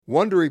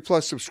Wondery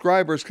Plus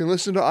subscribers can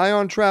listen to Eye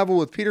on Travel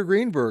with Peter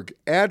Greenberg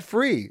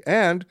ad-free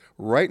and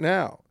right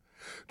now.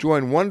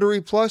 Join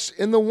Wondery Plus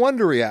in the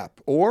Wondery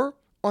app or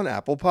on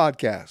Apple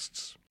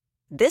Podcasts.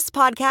 This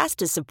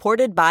podcast is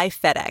supported by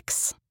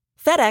FedEx.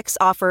 FedEx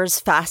offers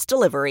fast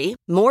delivery,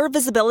 more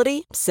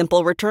visibility,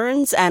 simple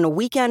returns, and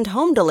weekend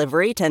home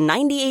delivery to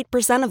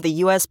 98% of the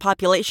U.S.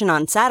 population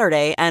on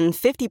Saturday and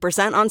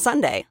 50% on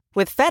Sunday.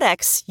 With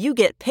FedEx, you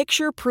get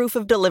picture proof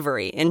of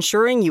delivery,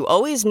 ensuring you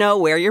always know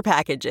where your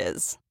package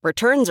is.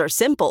 Returns are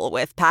simple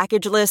with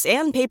packageless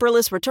and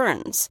paperless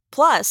returns.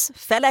 Plus,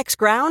 FedEx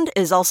Ground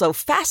is also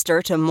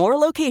faster to more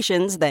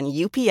locations than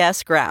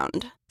UPS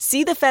Ground.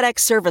 See the FedEx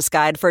service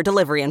guide for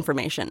delivery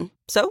information.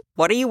 So,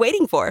 what are you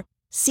waiting for?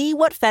 See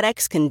what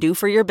FedEx can do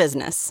for your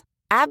business.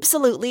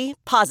 Absolutely,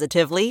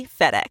 positively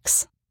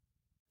FedEx.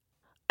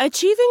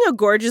 Achieving a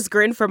gorgeous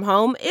grin from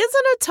home isn't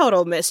a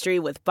total mystery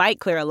with Bite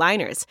Clear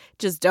aligners.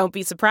 Just don't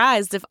be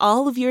surprised if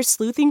all of your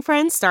sleuthing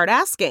friends start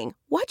asking,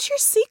 "What's your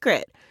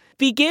secret?"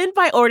 Begin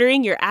by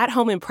ordering your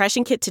at-home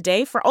impression kit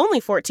today for only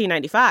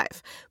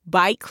 $14.95.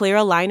 Bite Clear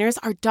aligners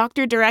are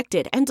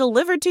doctor-directed and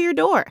delivered to your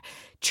door.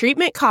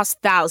 Treatment costs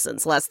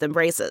thousands less than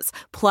braces.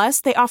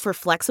 Plus, they offer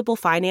flexible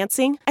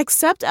financing,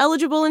 accept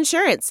eligible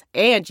insurance,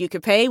 and you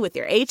can pay with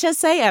your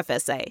HSA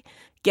FSA.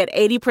 Get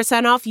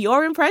 80% off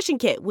your impression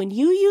kit when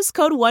you use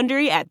code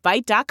WONDERY at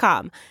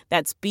Byte.com.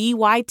 That's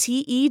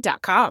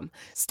BYTE.com.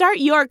 Start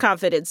your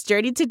confidence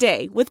journey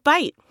today with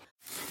Byte.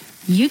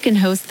 You can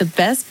host the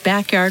best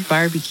backyard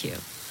barbecue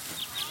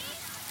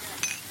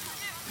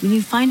when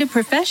you find a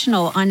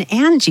professional on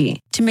Angie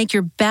to make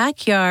your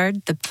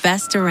backyard the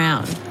best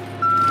around.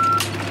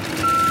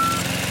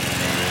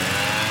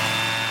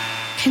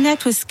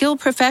 Connect with skilled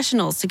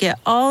professionals to get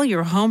all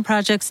your home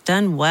projects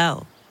done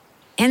well.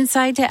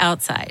 Inside to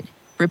outside,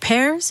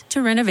 repairs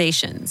to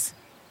renovations.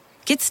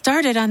 Get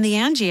started on the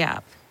Angie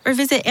app or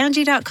visit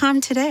Angie.com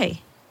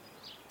today.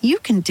 You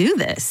can do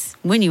this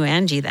when you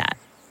Angie that.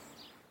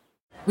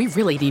 We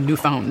really need new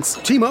phones.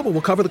 T-Mobile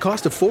will cover the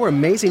cost of 4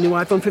 amazing new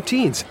iPhone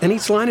 15s, and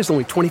each line is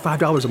only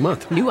 $25 a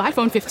month. New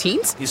iPhone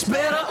 15s? It's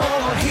better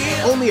over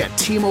here. Only at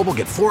T-Mobile,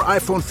 get 4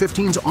 iPhone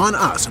 15s on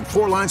us and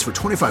 4 lines for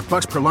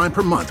 $25 per line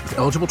per month with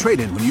eligible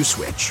trade-in when you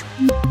switch.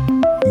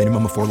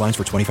 Minimum of 4 lines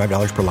for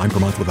 $25 per line per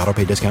month with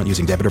autopay discount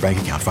using debit or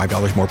bank account.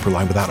 $5 more per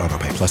line without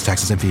autopay, plus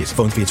taxes and fees.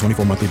 Phone fee at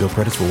 24 monthly bill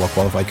credits for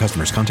well-qualified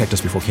customers. Contact us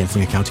before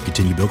canceling account to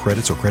continue bill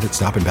credits or credit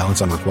stop and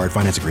balance on required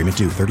finance agreement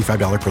due.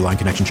 $35 per line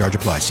connection charge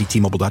applies. See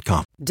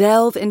T-Mobile.com.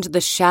 Delve into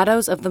the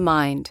shadows of the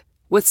mind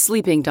with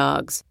Sleeping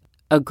Dogs,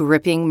 a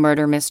gripping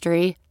murder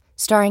mystery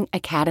starring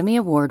Academy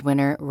Award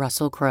winner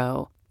Russell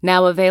Crowe.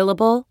 Now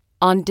available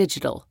on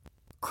digital.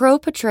 Crowe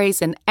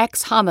portrays an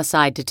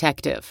ex-homicide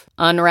detective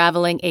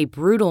unraveling a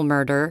brutal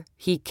murder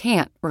he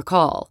can't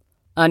recall.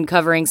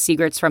 Uncovering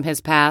secrets from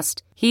his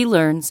past, he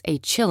learns a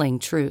chilling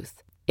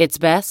truth. It's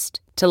best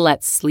to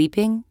let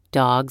sleeping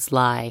dogs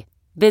lie.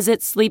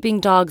 Visit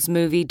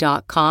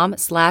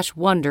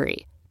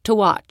sleepingdogsmovie.com/Wondery to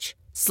watch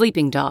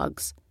Sleeping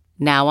Dogs,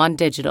 now on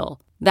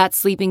digital.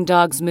 That's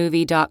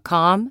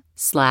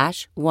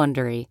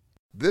sleepingdogsmovie.com/Wondery.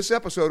 This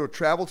episode of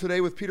Travel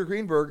Today with Peter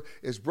Greenberg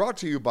is brought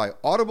to you by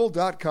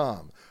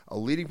Audible.com, a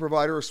leading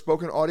provider of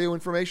spoken audio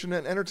information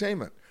and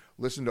entertainment.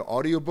 Listen to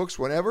audiobooks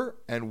whenever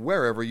and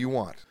wherever you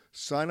want.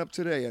 Sign up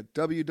today at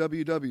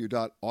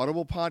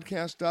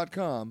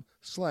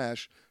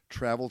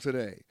www.audiblepodcast.com/travel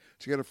today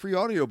to get a free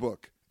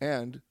audiobook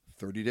and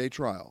 30-day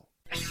trial.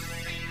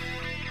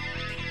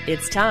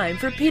 It's time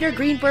for Peter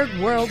Greenberg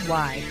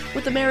Worldwide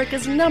with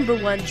America's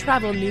 #1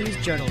 travel news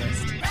journalist.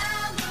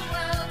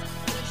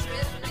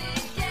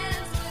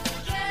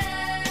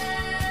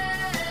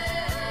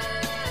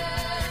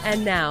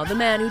 And now, the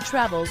man who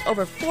travels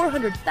over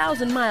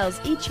 400,000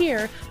 miles each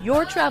year,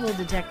 your travel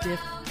detective,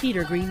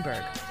 Peter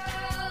Greenberg.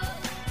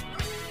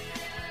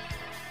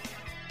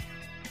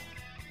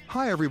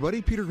 Hi,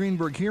 everybody. Peter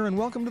Greenberg here, and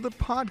welcome to the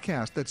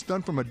podcast that's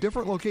done from a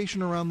different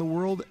location around the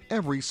world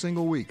every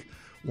single week.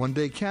 One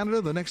day Canada,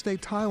 the next day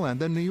Thailand,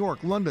 then New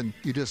York, London.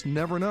 You just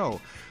never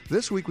know.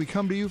 This week we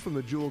come to you from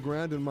the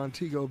Grande in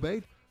Montego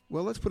Bay.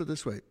 Well, let's put it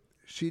this way.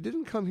 She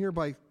didn't come here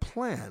by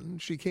plan.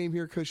 She came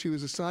here because she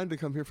was assigned to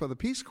come here for the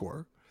Peace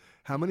Corps.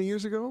 How many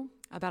years ago?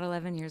 About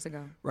 11 years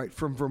ago. Right,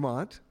 from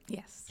Vermont.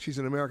 Yes. She's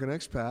an American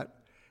expat.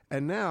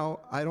 And now,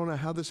 I don't know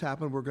how this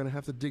happened. We're going to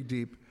have to dig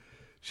deep.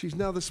 She's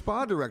now the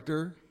spa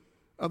director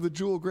of the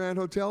Grande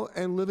Hotel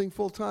and living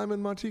full-time in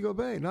Montego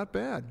Bay. Not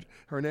bad.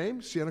 Her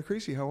name, Sienna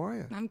Creasy. How are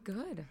you? I'm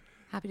good.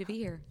 Happy to be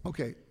here.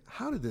 Okay,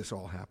 how did this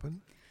all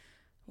happen?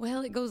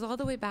 Well, it goes all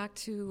the way back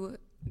to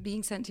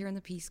being sent here in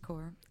the Peace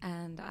Corps.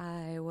 And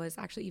I was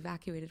actually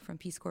evacuated from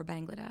Peace Corps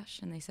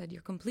Bangladesh. And they said,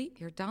 "You're complete.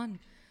 You're done.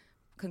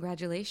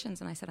 Congratulations."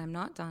 And I said, "I'm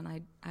not done.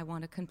 I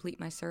want to complete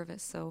my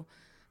service." So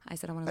I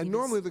said, "I want to leave." And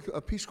normally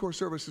a Peace Corps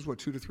service is what,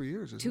 2 to 3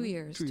 years, isn't it? 2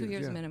 years. 2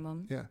 years yeah.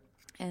 minimum. Yeah.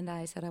 And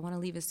I said, "I want to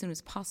leave as soon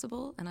as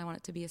possible, and I want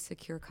it to be a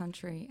secure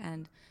country."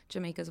 And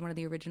Jamaica is one of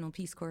the original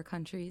Peace Corps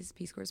countries.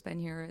 Peace Corps has been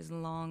here as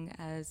long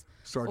as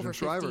Sergeant over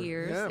 50 Shriver.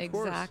 years. Yeah, of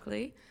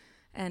exactly. Course.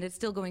 And it's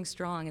still going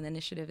strong, and the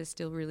initiative is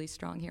still really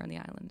strong here on the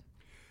island.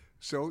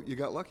 So you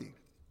got lucky.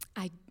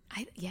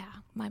 Yeah,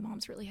 my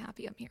mom's really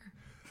happy I'm here.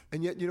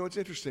 And yet, it's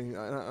interesting.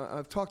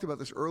 I've talked about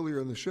this earlier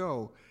in the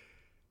show.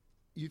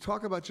 You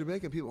talk about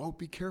Jamaica, and people,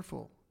 be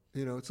careful.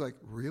 It's like,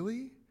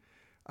 really?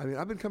 I mean,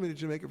 I've been coming to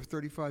Jamaica for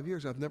 35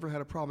 years. I've never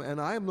had a problem.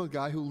 And I am the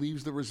guy who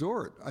leaves the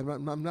resort.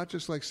 I'm not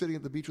just like sitting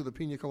at the beach with a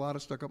pina colada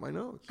stuck up my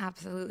nose.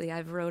 Absolutely.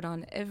 I've rode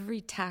on every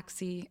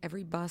taxi,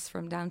 every bus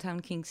from downtown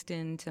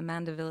Kingston to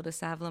Mandeville to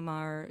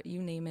Savlamar,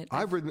 you name it.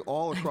 I've ridden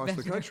all across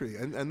the country,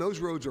 and those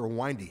roads are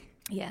windy.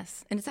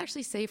 Yes. And it's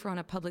actually safer on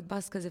a public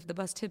bus because if the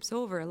bus tips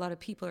over, a lot of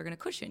people are going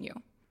to cushion you.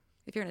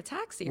 If you're in a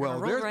taxi, you're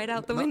going to roll right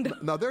out the window.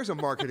 Now, there's a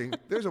marketing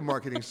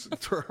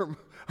term,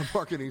 a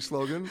marketing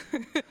slogan.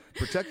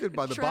 Protected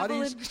by the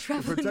bodies,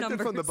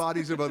 protected from the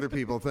bodies of other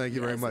people. Thank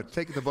you very much.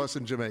 Take the bus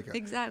in Jamaica.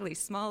 Exactly.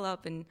 Small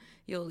up and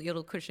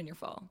you'll cushion your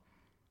fall.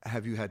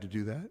 Have you had to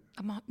do that?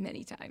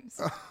 Many times.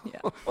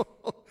 Yeah.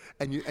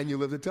 And you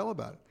live to tell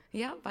about it.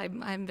 Yeah,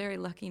 I'm very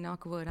lucky,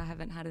 knock wood, I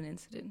haven't had an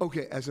incident.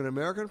 Okay, as an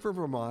American from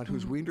Vermont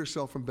who's weaned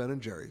herself from Ben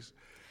 & Jerry's,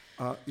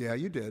 yeah,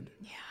 you did.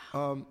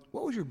 Yeah.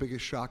 What was your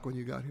biggest shock when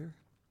you got here?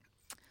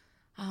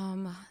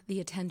 The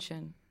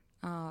attention,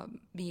 there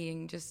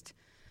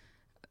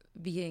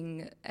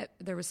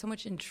was so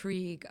much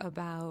intrigue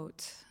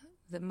about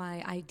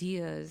my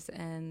ideas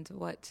and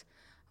what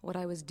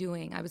I was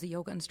doing. I was a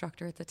yoga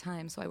instructor at the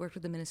time, so I worked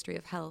with the Ministry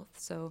of Health.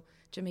 So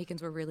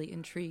Jamaicans were really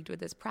intrigued with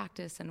this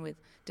practice and with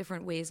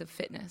different ways of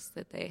fitness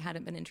that they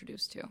hadn't been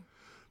introduced to.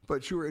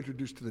 But you were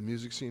introduced to the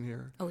music scene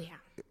here? Oh, yeah.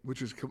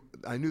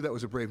 I knew that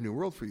was a brave new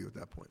world for you at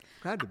that point.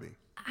 Had to be.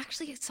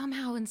 Actually,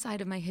 somehow inside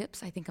of my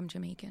hips, I think I'm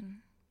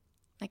Jamaican.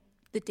 Like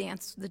the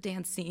dance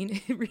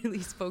scene, it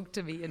really spoke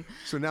to me. And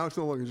so now it's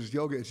no longer just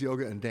yoga, it's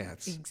yoga and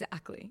dance.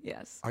 Exactly,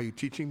 yes. Are you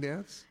teaching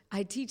dance?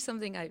 I teach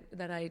something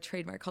that I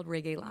trademark called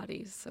Reggae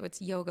Lattes. So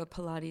it's yoga,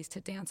 Pilates to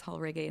dance hall,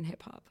 reggae, and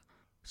hip hop.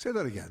 Say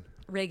that again.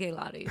 Reggae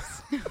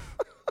Lattes.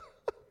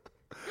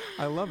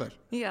 I love it.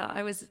 Yeah,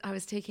 I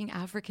was taking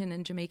African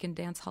and Jamaican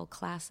dance hall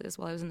classes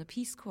while I was in the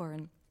Peace Corps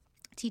and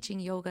teaching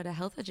yoga to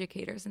health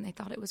educators, and they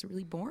thought it was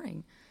really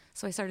boring.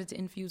 So I started to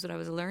infuse what I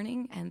was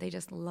learning, and they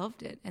just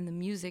loved it. And the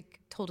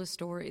music told a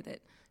story that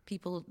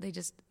people,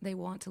 they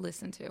want to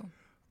listen to.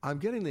 I'm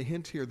getting the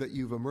hint here that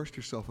you've immersed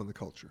yourself in the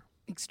culture.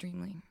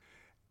 Extremely.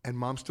 And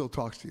Mom still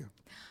talks to you?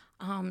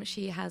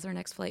 She has her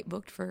next flight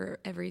booked for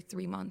every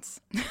 3 months.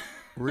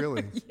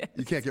 Really? Yes.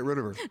 You can't get rid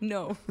of her?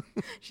 No.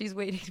 She's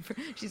waiting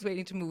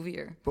to move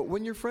here. But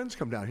when your friends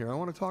come down here, I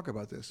want to talk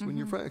about this.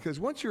 Because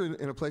once you're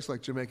in a place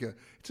like Jamaica,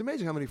 it's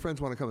amazing how many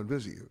friends want to come and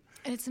visit you.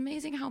 And it's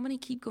amazing how many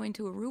keep going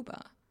to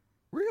Aruba.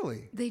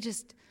 Really?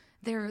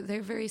 They're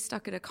very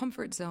stuck at a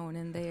comfort zone,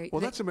 and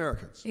that's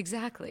Americans.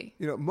 Exactly.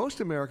 Most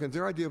Americans,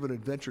 their idea of an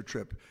adventure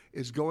trip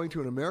is going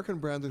to an American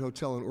branded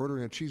hotel and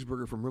ordering a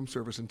cheeseburger from room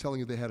service and telling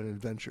you they had an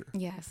adventure.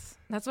 Yes,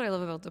 that's what I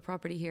love about the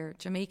property here.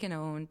 Jamaican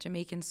owned,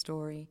 Jamaican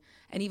story,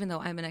 and even though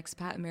I'm an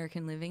expat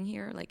American living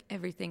here, like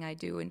everything I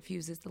do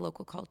infuses the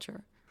local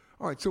culture.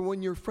 All right. So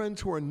when your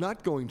friends who are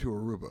not going to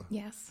Aruba,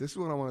 yes, this is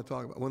what I want to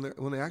talk about.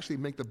 When they actually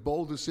make the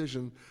bold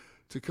decision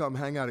to come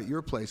hang out at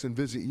your place and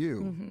visit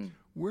you,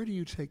 where do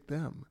you take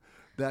them?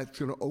 That's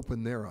going to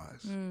open their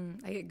eyes.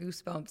 I get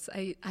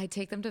goosebumps. I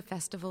take them to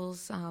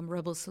festivals,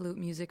 Rebel Salute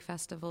Music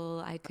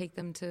Festival. I take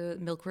them to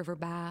Milk River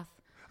Bath.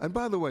 And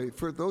by the way,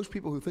 for those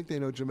people who think they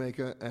know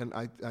Jamaica, and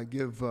I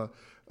give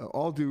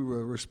all due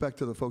respect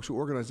to the folks who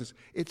organize this,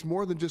 it's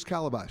more than just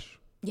Calabash.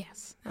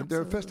 Yes, absolutely.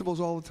 There are festivals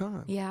all the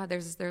time. Yeah,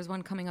 there's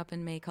one coming up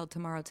in May called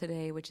Tomorrow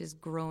Today, which is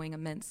growing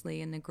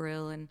immensely in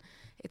Negril, and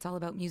it's all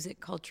about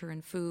music, culture,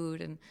 and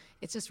food, and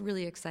it's just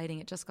really exciting.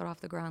 It just got off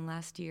the ground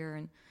last year,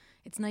 and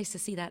it's nice to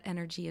see that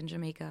energy in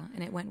Jamaica,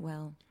 and it went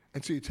well.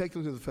 And so you take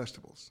them to the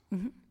festivals.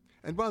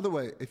 And by the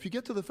way, if you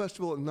get to the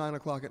festival at 9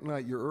 o'clock at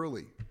night, you're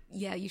early.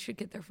 Yeah, you should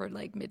get there for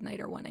like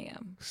midnight or 1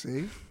 a.m.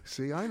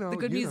 See, I know. The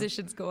good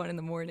musicians go on in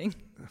the morning.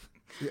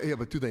 Yeah,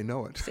 but do they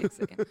know it? 6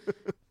 a.m.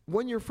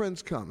 When your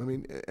friends come, I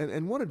mean,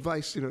 and what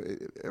advice,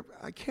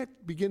 I can't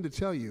begin to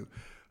tell you,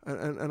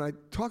 and I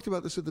talked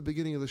about this at the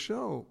beginning of the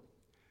show,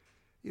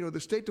 the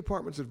State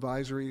Department's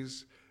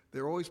advisories,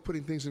 they're always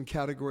putting things in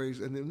categories,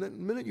 and the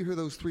minute you hear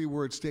those 3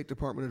 words, State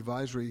Department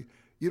advisory,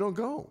 you don't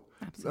go.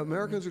 Absolutely.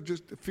 Americans are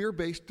just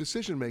fear-based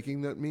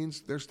decision-making that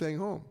means they're staying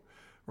home,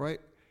 right?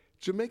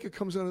 Jamaica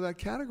comes under that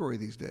category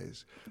these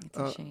days. It's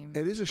a shame.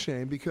 It is a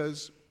shame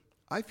because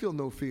I feel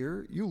no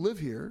fear. You live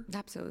here.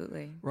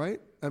 Absolutely. Right?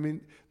 I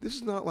mean, this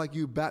is not like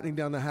you battening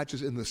down the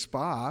hatches in the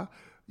spa.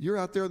 You're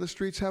out there in the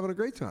streets having a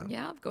great time.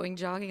 Yeah, going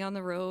jogging on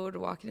the road,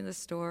 walking to the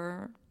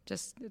store,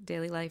 just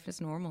daily life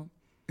is normal.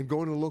 And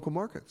going to the local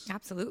markets.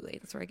 Absolutely.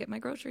 That's where I get my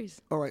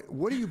groceries. All right.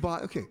 What do you buy?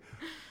 Okay.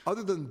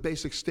 Other than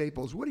basic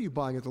staples, what are you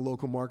buying at the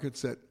local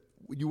markets that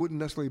you wouldn't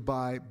necessarily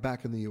buy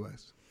back in the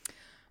U.S.?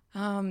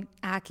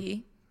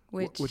 Ackee.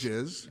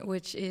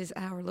 Which is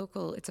our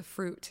local, it's a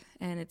fruit,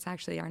 and it's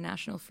actually our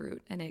national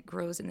fruit, and it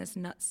grows in this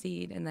nut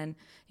seed, and then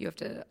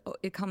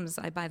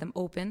I buy them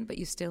open, but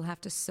you still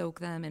have to soak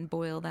them and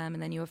boil them,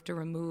 and then you have to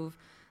remove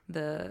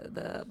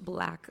the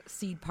black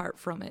seed part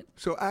from it.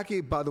 So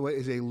ackee, by the way,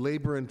 is a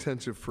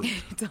labor-intensive fruit.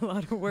 It's a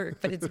lot of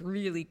work, but it's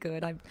really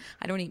good. I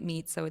don't eat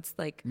meat, so it's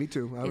like... Me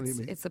too. I don't eat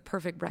meat. It's a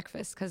perfect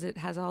breakfast because it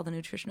has all the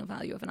nutritional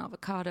value of an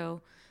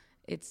avocado.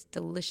 It's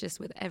delicious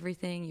with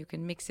everything. You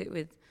can mix it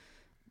with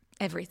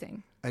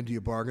everything. And do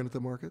you bargain at the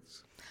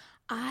markets?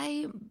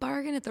 I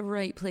bargain at the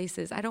right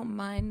places. I don't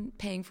mind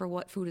paying for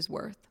what food is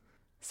worth.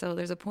 So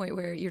there's a point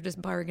where you're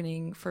just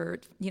bargaining for,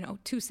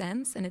 2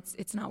 cents and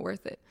it's not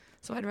worth it.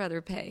 So I'd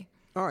rather pay.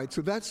 All right.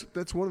 So that's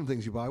one of the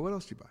things you buy. What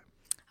else do you buy?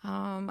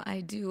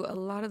 I do a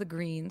lot of the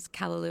greens.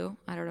 Callaloo.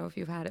 I don't know if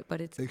you've had it, but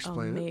it's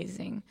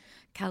amazing.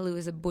 Callaloo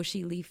is a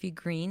bushy, leafy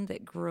green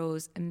that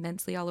grows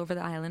immensely all over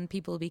the island.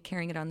 People will be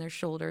carrying it on their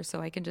shoulder,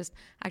 so I can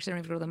I don't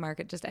have to go to the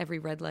market. Just every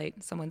red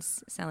light,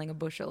 someone's selling a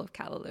bushel of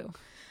callaloo.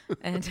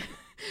 And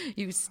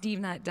you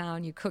steam that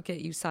down, you cook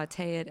it, you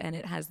saute it, and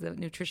it has the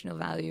nutritional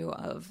value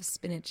of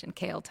spinach and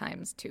kale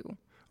times 2.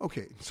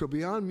 Okay, so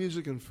beyond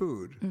music and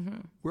food,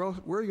 where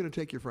are you going to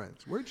take your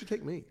friends? Where did you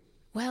take me?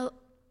 Well,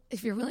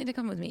 if you're willing to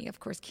come with me,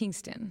 of course,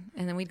 Kingston.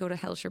 And then we'd go to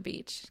Hellshire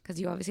Beach because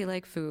you obviously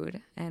like food.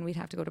 And we'd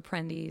have to go to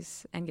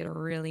Prendy's and get a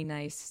really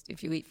nice,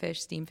 if you eat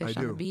fish, steamed fish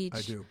on the beach.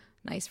 I do.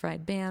 Nice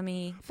fried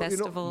bammy, but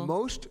festival.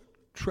 Most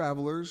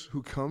travelers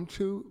who come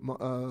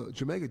to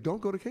Jamaica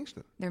don't go to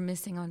Kingston. They're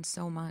missing on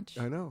so much.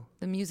 I know.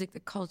 The music, the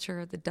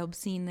culture, the dub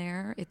scene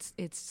there, it's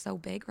so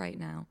big right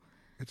now.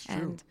 It's true.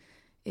 And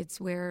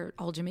it's where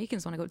all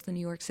Jamaicans want to go to the New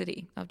York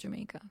City of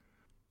Jamaica.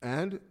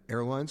 And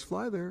airlines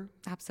fly there.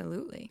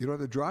 Absolutely. You don't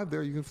have to drive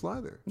there, you can fly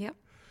there. Yep.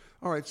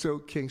 All right, so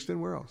Kingston,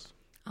 where else?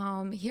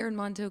 Here in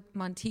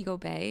Montego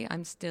Bay,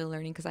 I'm still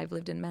learning because I've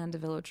lived in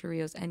Mandeville,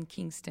 Chorrillos, and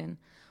Kingston.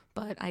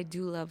 But I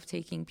do love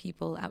taking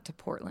people out to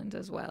Portland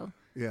as well.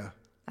 Yeah.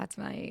 That's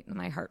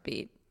my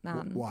heartbeat.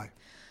 Why?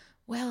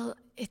 Well,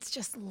 it's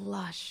just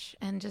lush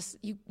and just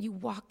you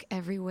walk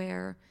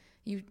everywhere.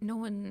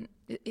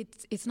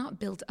 It's not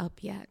built up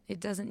yet. It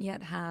doesn't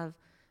yet have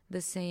the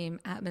same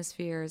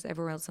atmosphere as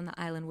everywhere else on the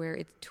island where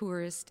it's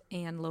tourist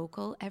and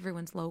local.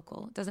 Everyone's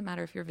local. It doesn't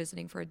matter if you're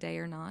visiting for a day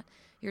or not.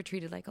 You're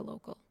treated like a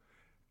local.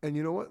 And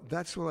you know what?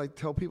 That's what I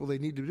tell people they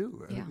need to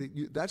do.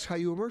 Yeah. That's how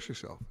you immerse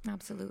yourself.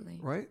 Absolutely.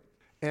 Right?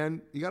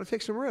 And you got to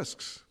take some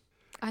risks.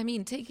 I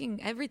mean,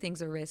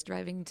 everything's a risk.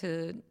 Driving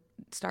to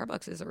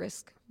Starbucks is a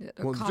risk.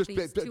 Well,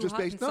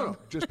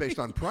 just based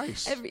on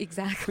price.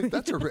 Exactly.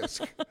 That's a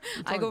risk.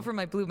 I go for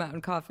my Blue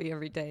Mountain coffee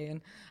every day,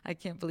 and I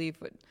can't believe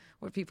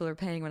what people are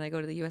paying when I go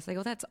to the U.S. I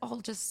go, that's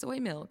all just soy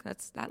milk.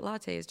 That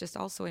latte is just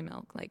all soy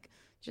milk. Like,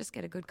 just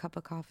get a good cup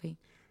of coffee.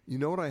 You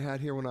know what I had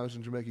here when I was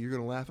in Jamaica? You're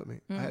going to laugh at me.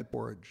 I had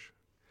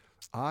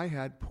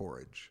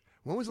porridge.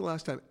 When was the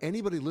last time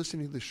anybody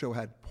listening to the show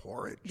had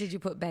porridge? Did you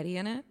put Betty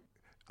in it?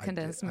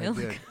 Condensed milk?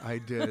 I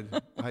did.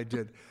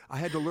 I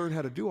had to learn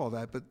how to do all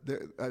that, but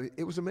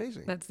it was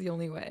amazing. That's the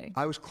only way.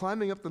 I was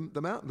climbing up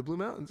the mountain, the Blue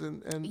Mountains,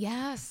 and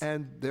yes,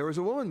 and there was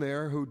a woman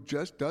there who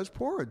just does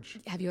porridge.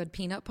 Have you had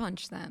peanut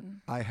punch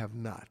then? I have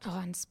not. Oh,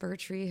 on Spur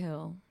Tree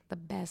Hill, the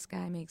best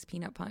guy makes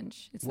peanut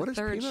punch. It's what the is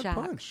third peanut shack.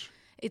 punch?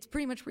 It's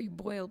pretty much where you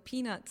boil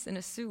peanuts in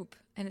a soup,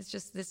 and it's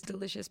just this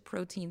delicious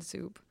protein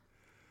soup.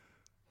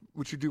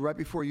 Which you do right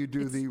before you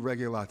do the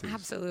regular lattes.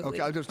 Absolutely.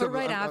 Okay, or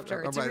right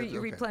after. You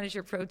replenish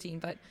your protein,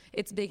 but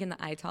it's big in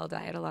the Ital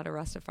diet. A lot of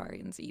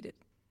Rastafarians eat it.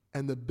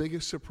 And the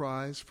biggest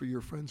surprise for your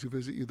friends who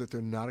visit you that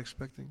they're not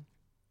expecting?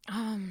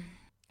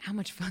 How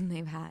much fun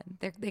they've had.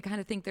 They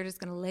kind of think they're just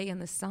going to lay in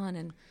the sun,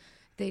 and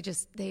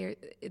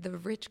the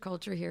rich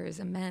culture here is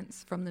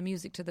immense. From the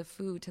music to the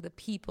food to the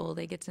people,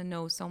 they get to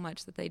know so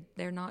much that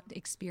they're not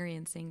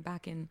experiencing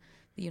back in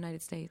the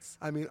United States.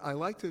 I mean, I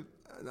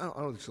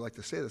don't just like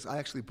to say this. I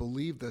actually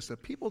believe this,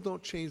 that people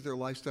don't change their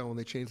lifestyle when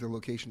they change their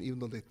location, even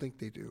though they think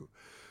they do.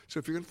 So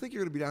if you're going to think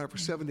you're going to be down here for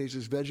 7 days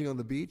just vegging on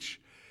the beach,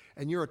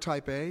 and you're a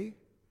type A,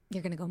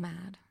 you're going to go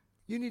mad.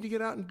 You need to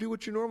get out and do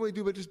what you normally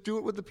do, but just do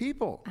it with the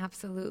people.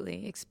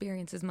 Absolutely.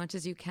 Experience as much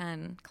as you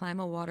can. Climb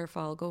a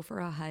waterfall, go for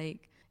a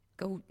hike,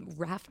 go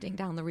rafting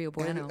down the Rio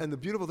Bueno. And the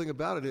beautiful thing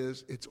about it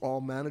is it's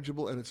all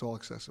manageable and it's all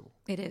accessible.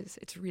 It is.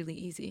 It's really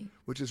easy.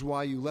 Which is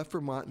why you left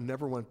Vermont and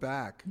never went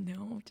back.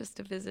 No, just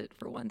to visit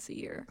for once a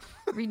year.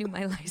 Renew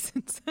my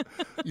license.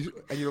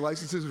 And your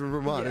license is from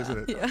Vermont,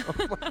 isn't it? Yeah.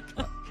 Oh my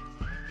God.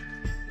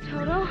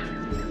 Toto,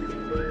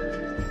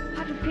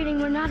 I have a feeling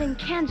we're not in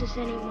Kansas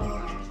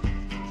anymore.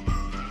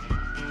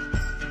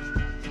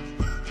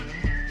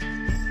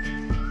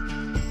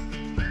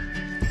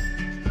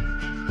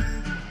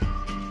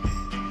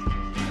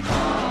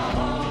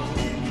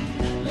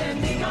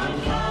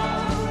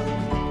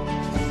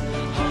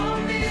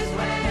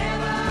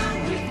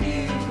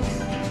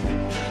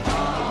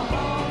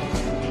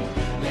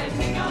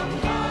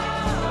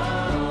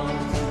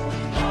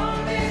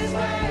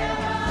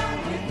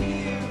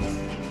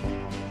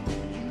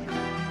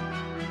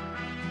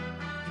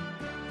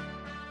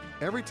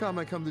 Every time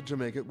I come to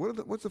Jamaica,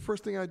 what's the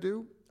first thing I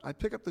do? I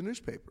pick up the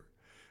newspaper.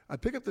 I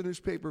pick up the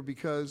newspaper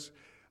because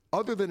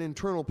other than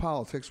internal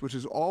politics, which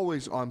is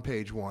always on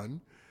page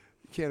one,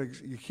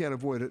 you can't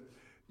avoid it,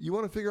 you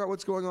want to figure out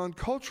what's going on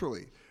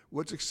culturally,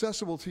 what's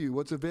accessible to you,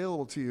 what's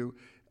available to you,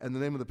 And the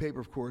name of the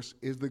paper, of course,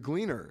 is The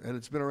Gleaner. And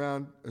it's been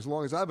around as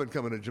long as I've been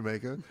coming to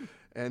Jamaica.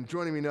 And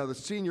joining me now, the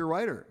senior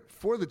writer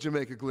for the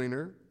Jamaica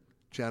Gleaner,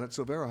 Janet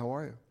Silvera. How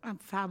are you? I'm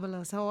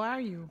fabulous. How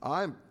are you?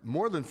 I'm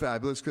more than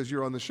fabulous because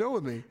you're on the show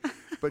with me.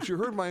 But you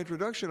heard my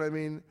introduction. I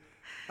mean,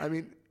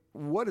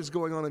 what is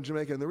going on in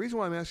Jamaica? And the reason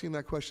why I'm asking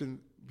that question,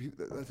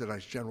 that's a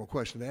nice general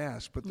question to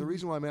ask, but the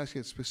reason why I'm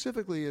asking it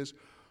specifically is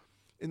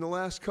in the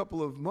last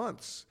couple of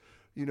months,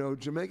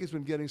 Jamaica's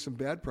been getting some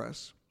bad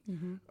press.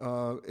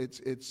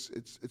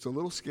 It's a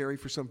little scary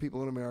for some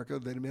people in America.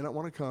 They may not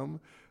want to come.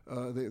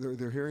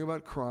 They're hearing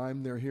about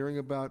crime. They're hearing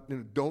about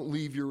don't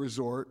leave your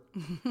resort.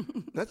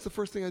 That's the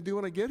first thing I do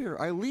when I get here.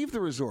 I leave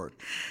the resort.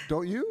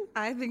 Don't you?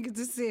 I think it's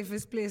the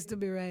safest place to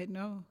be right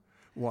now.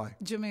 Why?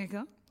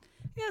 Jamaica.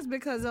 Yes,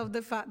 because of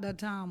the fact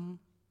that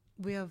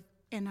we have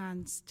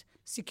enhanced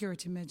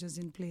security measures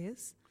in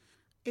place.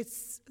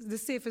 It's the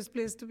safest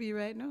place to be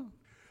right now.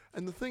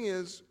 And the thing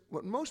is,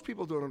 what most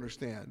people don't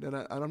understand, and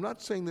I'm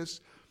not saying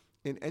this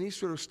in any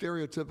sort of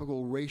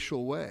stereotypical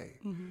racial way,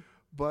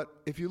 but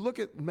if you look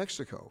at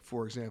Mexico,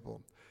 for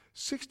example,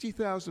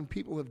 60,000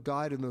 people have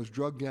died in those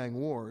drug gang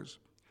wars.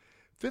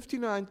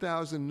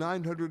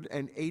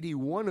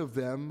 59,981 of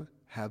them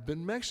have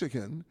been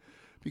Mexican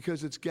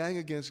because it's gang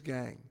against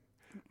gang.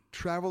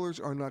 Travelers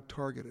are not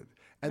targeted.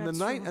 And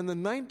the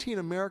 19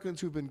 Americans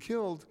who've been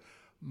killed,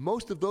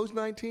 most of those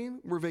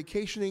 19 were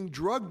vacationing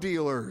drug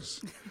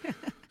dealers.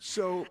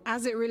 So,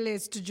 as it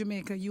relates to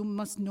Jamaica, you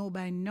must know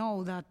by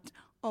now that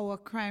our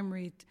crime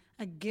rate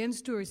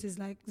against tourists is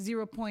like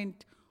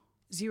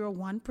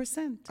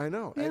 0.01%. I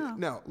know. Yeah.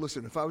 Now,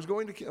 listen, if I was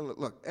going to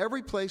look,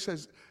 every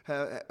place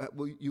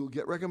you'll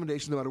get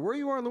recommendations no matter where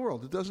you are in the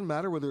world. It doesn't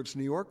matter whether it's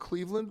New York,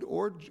 Cleveland,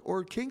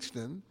 or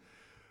Kingston,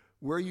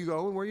 where you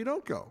go and where you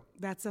don't go.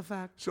 That's a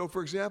fact. So,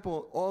 for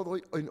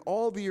example, in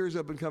all the years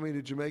I've been coming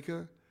to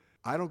Jamaica,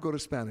 I don't go to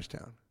Spanish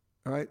Town,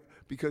 all right?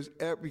 Because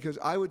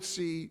I would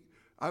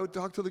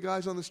talk to the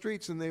guys on the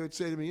streets, and they would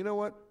say to me, you know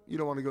what? You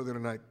don't want to go there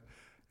tonight.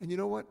 And you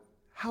know what?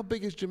 How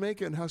big is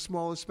Jamaica and how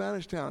small is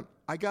Spanish Town?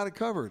 I got it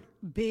covered.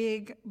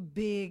 Big,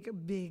 big,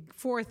 big.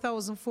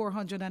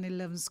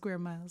 4,411 square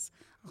miles,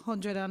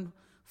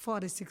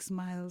 146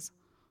 miles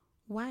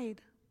wide.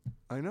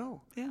 I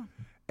know. Yeah.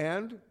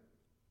 And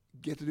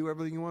get to do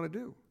everything you want to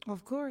do.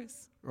 Of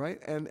course. Right?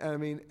 And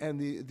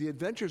the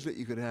adventures that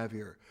you could have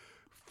here.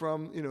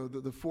 From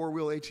the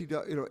four-wheel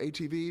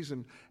ATVs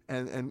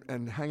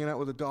and hanging out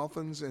with the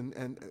dolphins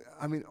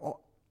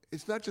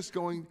it's not just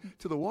going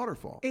to the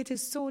waterfall. It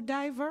is so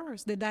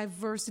diverse. The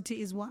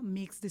diversity is what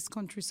makes this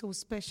country so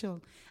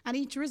special. And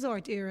each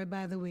resort area,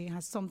 by the way,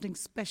 has something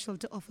special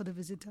to offer the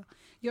visitor.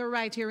 You're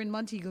right here in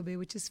Montego Bay,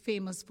 which is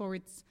famous for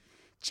its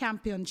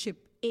championship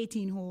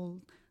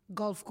 18-hole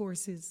golf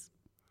courses.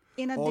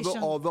 In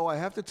addition, although I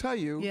have to tell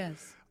you,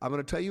 yes, I'm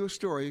going to tell you a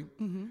story.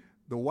 Mm-hmm.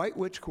 The White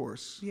Witch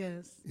course.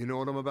 Yes. You know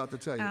what I'm about to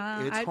tell you.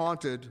 It's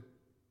haunted.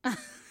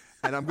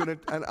 And I'm going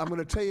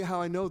to tell you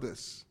how I know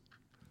this.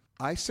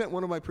 I sent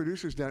one of my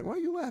producers down. Why are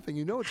you laughing?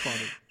 You know it's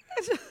haunted.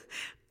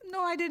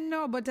 No, I didn't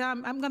know, but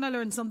I'm going to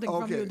learn something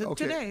from you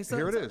today. So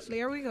here it is.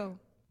 Here we go.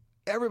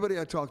 Everybody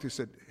I talked to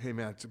said, "Hey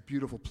man, it's a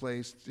beautiful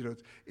place.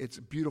 It's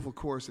a beautiful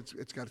course.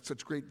 It's got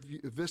such great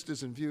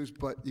vistas and views,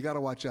 but you got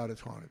to watch out.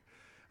 It's haunted."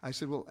 I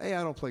said, "Well, I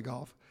don't play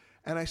golf,"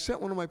 and I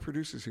sent one of my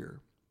producers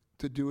here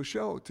to do a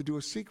show, to do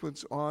a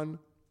sequence on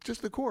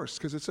just the course,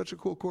 because it's such a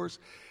cool course.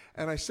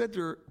 And I said to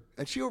her,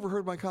 and she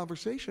overheard my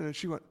conversation, and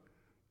she went,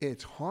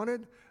 "It's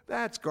haunted?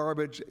 That's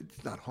garbage.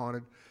 It's not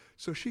haunted."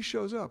 So she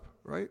shows up,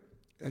 right?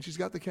 And she's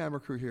got the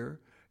camera crew here.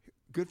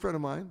 Good friend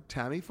of mine,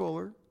 Tammy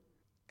Fuller.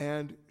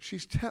 And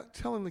she's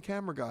telling the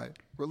camera guy,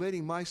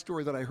 relating my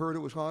story that I heard it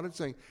was haunted,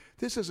 saying,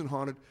 "This isn't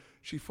haunted."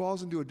 She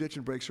falls into a ditch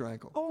and breaks her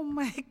ankle. Oh,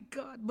 my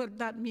God. But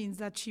that means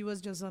that she was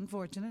just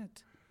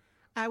unfortunate.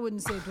 I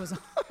wouldn't say it was.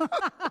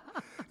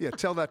 Yeah,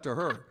 tell that to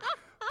her.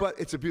 But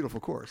it's a beautiful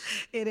course.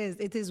 It is.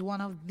 It is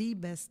one of the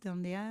best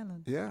on the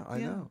island. Yeah, I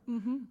know.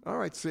 Mm-hmm. All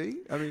right,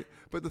 see?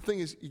 But the thing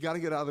is, you got to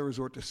get out of the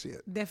resort to see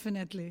it.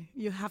 Definitely.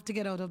 You have to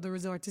get out of the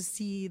resort to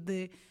see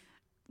the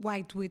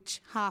White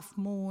Witch, Half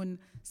Moon,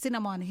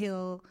 Cinnamon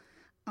Hill,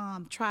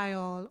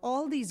 Trial,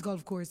 all these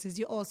golf courses.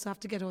 You also have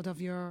to get out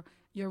of your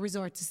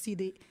resort to see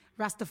the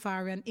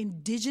Rastafarian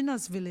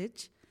indigenous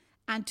village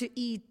and to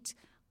eat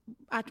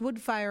at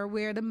wood fire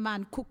where the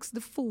man cooks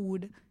the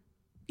food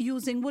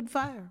using wood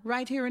fire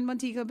right here in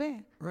Montego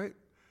Bay. Right.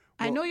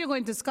 Well, I know you're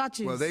going to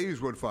Scotches. Well, they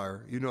use wood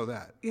fire. You know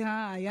that.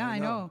 Yeah, I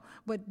know.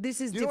 But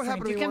this is different. Know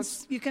what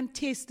happened you can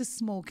taste the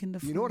smoke in the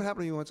food. You know what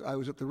happened to me once? I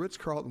was at the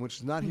Ritz-Carlton, which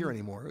is not here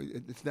anymore.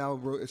 It's now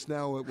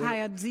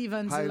Hyatt Ziva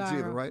and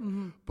Zilara, right?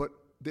 Mm-hmm. But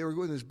they were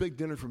going to this big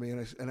dinner for me,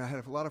 and I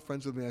had a lot of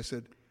friends with me. I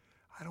said,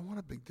 "I don't want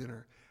a big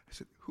dinner." I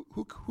said,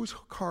 "Whose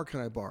car can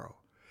I borrow?"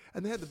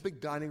 And they had the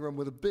big dining room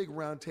with a big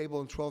round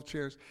table and 12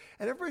 chairs,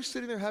 and everybody's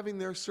sitting there having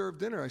their served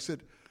dinner. I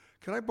said,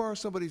 "Can I borrow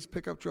somebody's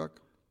pickup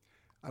truck?"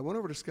 I went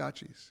over to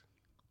Scotchy's,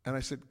 and I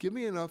said, "Give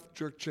me enough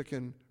jerk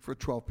chicken for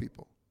 12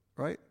 people,"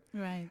 right?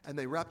 Right. And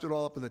they wrapped it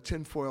all up in the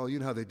tin foil. You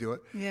know how they do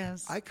it.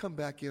 Yes. I come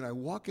back in. I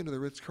walk into the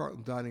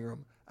Ritz-Carlton dining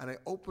room, and I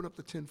open up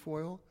the tin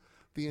foil.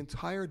 the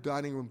entire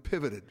dining room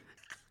pivoted.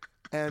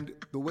 And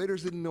the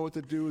waiters didn't know what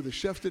to do. The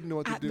chefs didn't know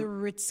what to do. At the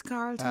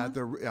Ritz-Carlton?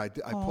 I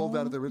pulled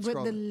out of the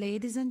Ritz-Carlton. With the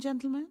ladies and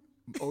gentlemen?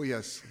 Oh,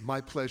 yes.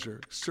 My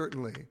pleasure.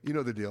 Certainly. You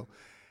know the deal.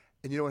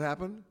 And you know what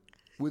happened?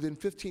 Within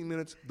 15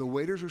 minutes, the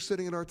waiters were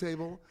sitting at our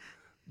table.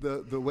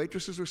 The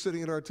waitresses were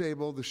sitting at our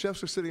table. The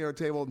chefs were sitting at our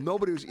table.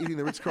 Nobody was eating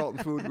the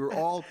Ritz-Carlton food. We were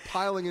all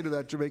piling into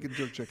that Jamaican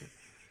jerk chicken.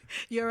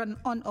 You're an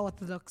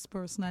unorthodox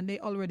person, and they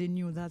already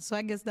knew that. So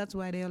I guess that's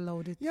why they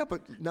allowed it. Yeah,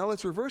 but now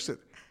let's reverse it.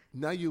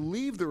 Now you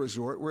leave the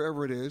resort,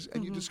 wherever it is,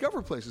 and you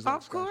discover places like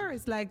Of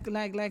course,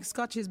 like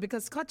Scotches,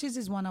 because Scotches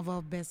is one of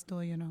our best,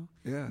 though, you know.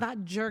 Yeah.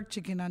 That jerk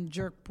chicken and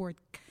jerk pork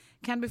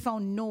can be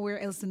found nowhere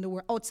else in the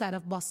world, outside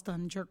of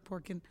Boston, jerk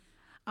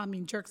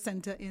Jerk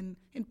Center in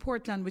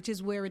Portland, which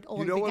is where it all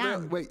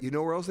began. You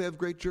know where else they have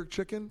great jerk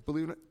chicken?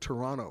 Believe it or not,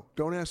 Toronto.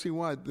 Don't ask me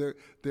why. There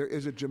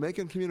is a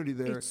Jamaican community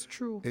there. It's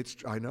true.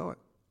 I know it.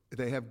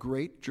 They have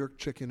great jerk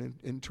chicken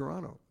in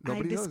Toronto.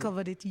 Nobody knows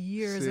discovered it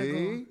years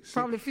ago.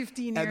 Probably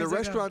 15 years ago. And the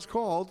restaurant's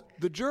called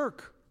The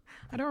Jerk.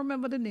 I don't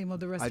remember the name of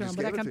the restaurant,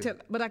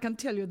 but I can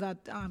tell you that,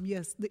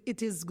 yes,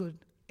 it is good.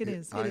 It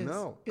is. I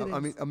know. I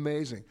mean,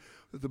 amazing.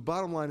 The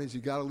bottom line is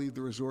you got to leave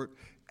the resort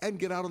and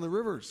get out on the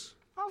rivers.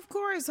 Of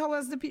course. How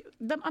was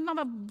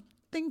another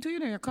thing too,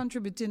 you're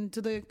contributing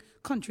to the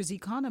country's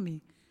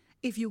economy.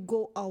 If you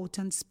go out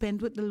and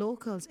spend with the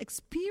locals,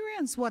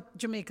 experience what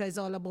Jamaica is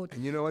all about.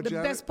 And you know what, the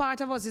Janet? best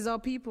part of us is our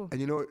people. And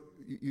you know what?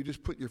 You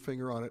just put your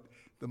finger on it.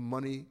 The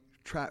money,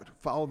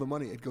 follow the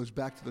money. It goes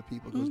back to the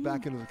people. It goes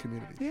back into the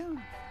community. Yeah.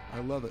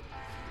 I love it.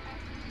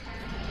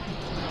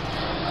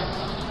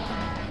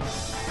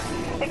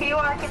 If you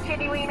are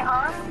continuing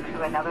on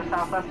to another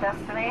Southwest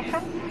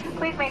destination,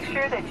 please make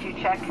sure that you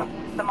check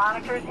the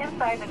monitors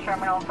inside the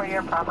terminal for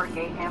your proper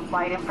gate and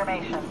flight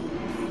information.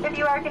 If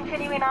you are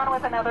continuing on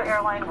with another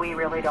airline, we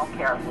really don't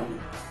care.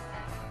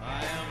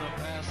 I am a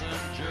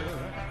passenger.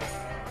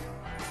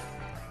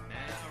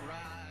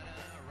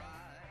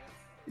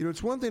 You know,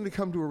 it's one thing to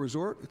come to a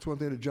resort. It's one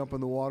thing to jump in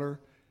the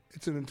water.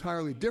 It's an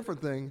entirely different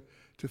thing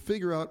to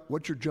figure out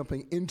what you're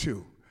jumping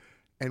into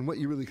and what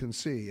you really can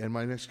see. And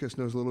my next guest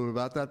knows a little bit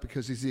about that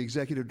because he's the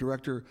executive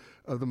director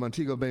of the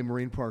Montego Bay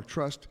Marine Park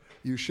Trust.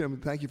 Yushim,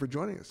 thank you for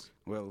joining us.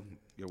 Well,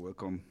 you're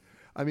welcome.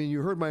 I mean,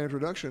 you heard my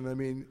introduction. I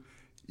mean,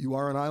 you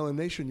are an island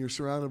nation. You're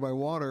surrounded by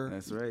water.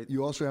 That's right.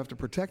 You also have to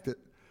protect it.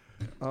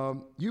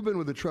 You've been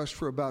with the trust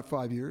for about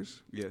 5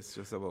 years. Yes,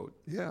 just about.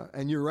 Yeah,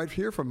 and you're right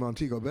here from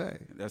Montego Bay.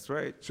 That's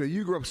right. So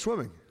you grew up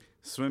swimming.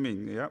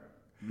 Swimming, yep.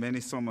 Many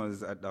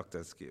summers at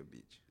Doctor's Cave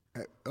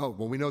Beach. Well,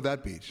 we know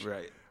that beach.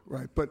 Right.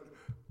 Right, but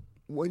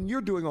when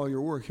you're doing all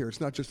your work here, it's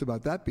not just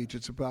about that beach.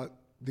 It's about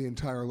the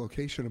entire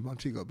location of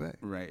Montego Bay.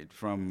 Right,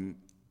 from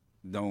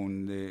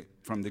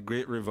the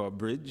Great River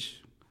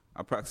Bridge,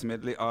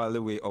 approximately all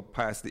the way up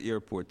past the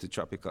airport to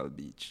Tropical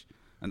Beach,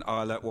 and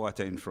all that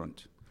water in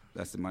front.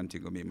 That's the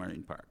Montego Bay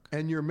Marine Park.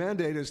 And your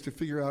mandate is to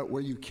figure out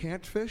where you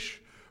can't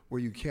fish, where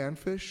you can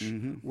fish,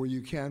 where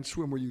you can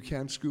swim, where you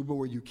can scuba,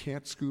 where you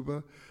can't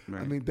scuba.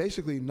 Right. I mean,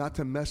 basically not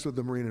to mess with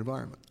the marine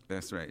environment.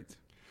 That's right.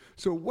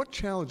 So what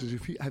challenges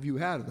have you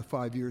had in the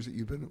 5 years that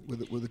you've been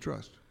with the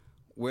Trust?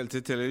 Well,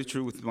 to tell you the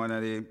truth, one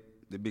of the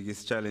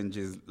biggest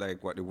challenges,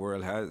 like what the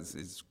world has,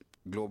 is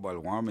global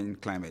warming,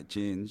 climate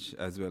change,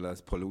 as well as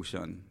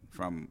pollution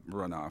from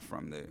runoff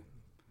from the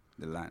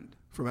land.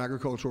 From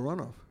agricultural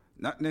runoff?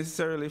 Not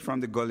necessarily from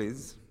the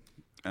gullies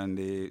and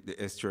the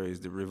estuaries,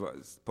 the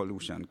rivers,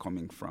 pollution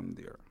coming from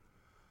there.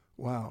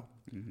 Wow.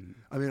 Mm-hmm.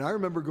 I mean, I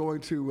remember going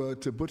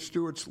to Butch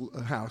Stewart's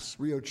house,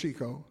 Rio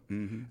Chico,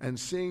 and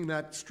seeing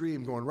that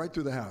stream going right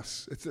through the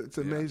house. It's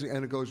amazing,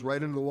 and it goes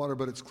right into the water,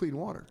 but it's clean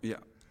water. Yeah.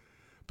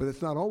 But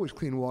it's not always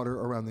clean water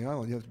around the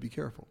island. You have to be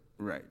careful.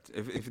 Right.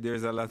 If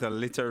there's a lot of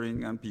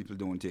littering and people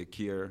don't take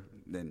care,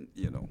 then,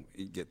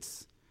 it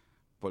gets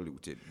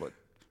polluted. But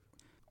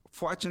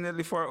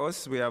fortunately for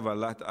us, we have a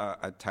lot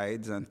of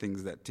tides and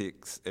things that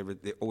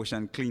the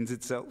ocean cleans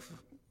itself,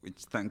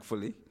 which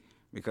thankfully,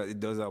 because it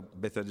does a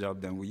better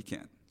job than we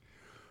can.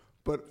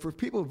 But for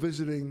people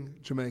visiting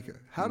Jamaica,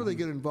 how do they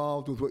get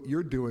involved with what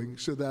you're doing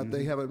so that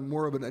they have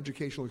more of an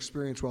educational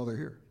experience while they're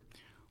here?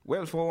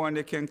 Well, for one,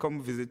 they can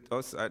come visit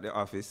us at the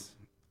office,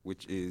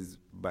 which is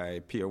by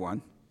Pier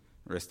 1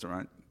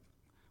 restaurant.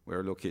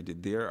 We're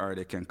located there, or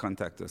they can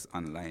contact us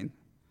online.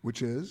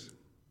 Which is?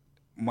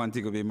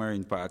 Montego Bay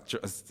Marine Park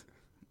Trust.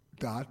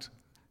 Dot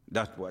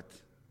what?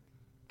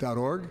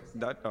 .org?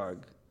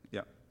 .org,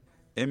 yeah.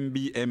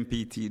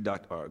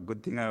 mbmpt.org.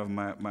 Good thing I have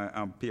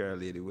my PR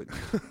lady with me.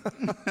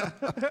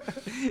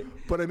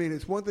 But I mean,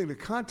 it's one thing to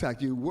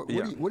contact you. What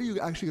are you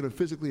actually going to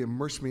physically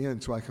immerse me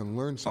in so I can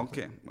learn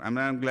something? Okay.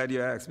 I'm glad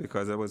you asked,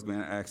 because I was going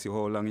to ask you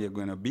how long you're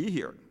going to be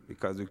here,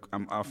 because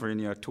I'm offering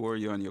you a tour,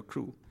 you and your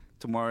crew,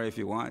 tomorrow if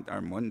you want,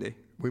 or Monday.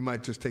 We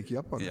might just take you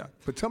up on that.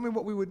 But tell me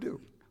what we would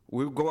do.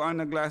 We'll go on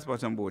a glass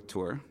bottom boat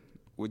tour.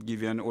 We'll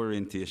give you an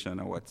orientation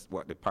of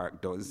what the park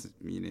does,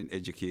 meaning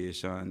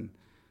education,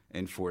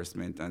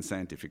 enforcement, and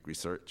scientific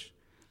research.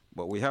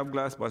 But we have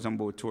glass bottom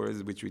boat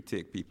tours which we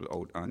take people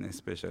out on,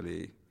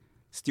 especially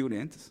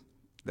students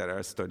that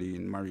are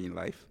studying marine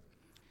life.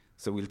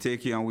 So we'll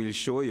take you and we'll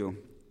show you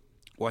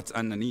what's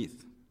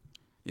underneath.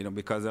 You know,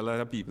 because a lot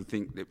of people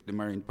think that the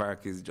marine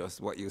park is just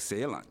what you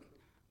sail on.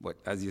 But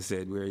as you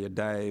said, where you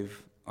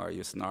dive or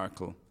you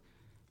snorkel,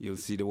 you'll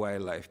see the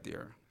wildlife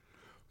there.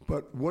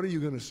 But what are you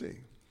going to see?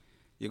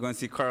 You're going to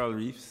see coral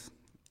reefs.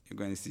 You're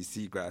going to see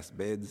seagrass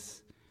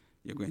beds.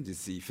 You're going to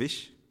see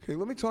fish. Okay,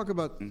 let me talk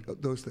about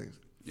those things.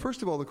 Yeah.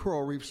 First of all, the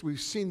coral reefs,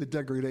 we've seen the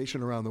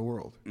degradation around the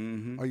world.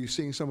 Mm-hmm. Are you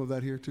seeing some of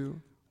that here too?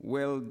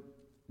 Well,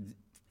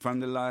 from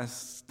the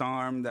last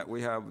storm that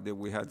we had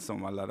a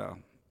lot of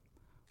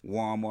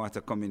warm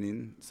water coming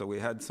in, so we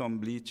had some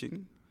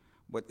bleaching,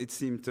 but it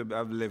seemed to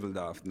have leveled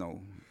off now.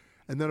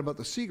 And then about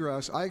the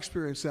seagrass, I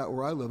experienced that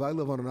where I live. I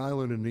live on an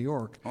island in New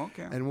York.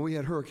 Okay. And when we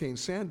had Hurricane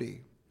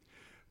Sandy,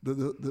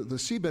 the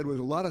seabed was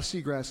a lot of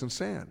seagrass and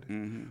sand.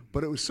 Mm-hmm.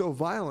 But it was so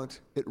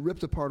violent, it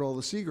ripped apart all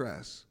the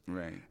seagrass.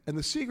 Right. And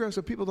the seagrass,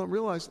 that people don't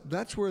realize,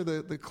 that's where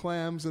the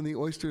clams and the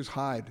oysters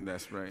hide.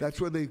 That's right.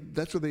 That's where they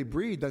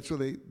breed. That's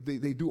where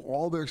they do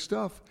all their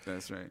stuff.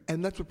 That's right.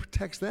 And that's what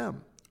protects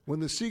them. When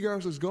the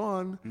seagrass was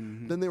gone,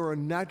 then they were a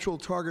natural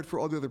target for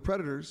all the other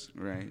predators.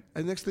 Right.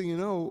 And next thing you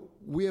know,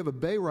 we have a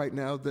bay right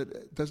now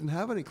that doesn't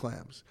have any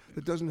clams,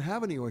 that doesn't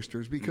have any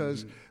oysters,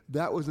 because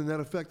that was the net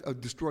effect of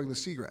destroying the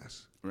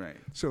seagrass. Right.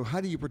 So how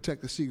do you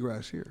protect the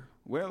seagrass here?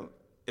 Well,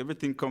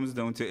 everything comes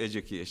down to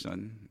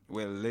education.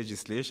 Well,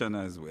 legislation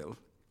as well.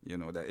 You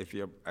know, that if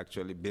you're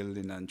actually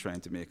building and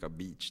trying to make a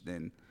beach,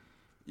 then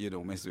you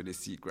don't mess with the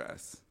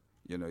seagrass.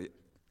 You know,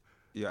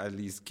 you at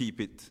least keep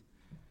it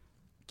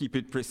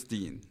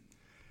pristine.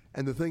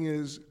 And the thing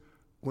is,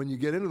 when you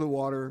get into the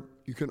water,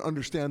 you can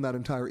understand that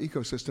entire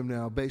ecosystem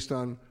now based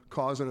on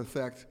cause and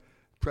effect,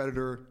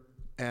 predator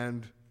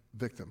and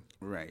victim.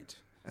 Right.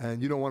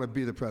 And you don't want to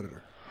be the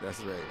predator.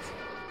 That's right.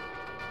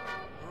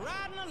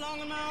 Riding along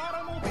in my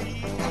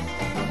automobile,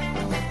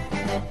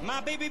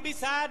 my baby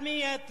beside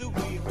me at the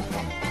wheel,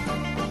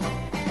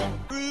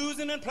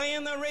 cruising and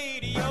playing the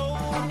radio,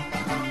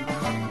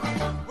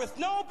 with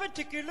no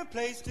particular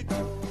place to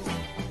go.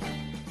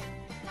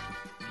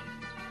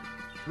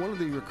 One of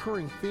the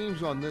recurring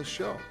themes on this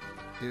show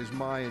is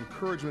my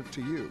encouragement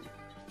to you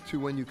to,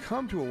 when you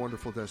come to a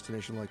wonderful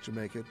destination like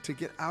Jamaica, to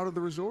get out of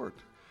the resort,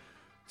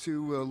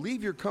 to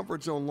leave your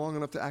comfort zone long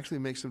enough to actually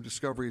make some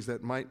discoveries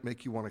that might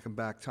make you want to come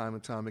back time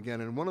and time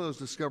again. And one of those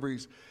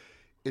discoveries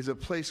is a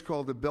place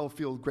called the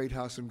Belfield Great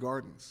House and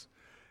Gardens.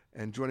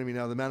 And joining me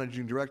now, the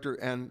managing director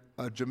and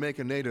a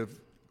Jamaica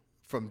native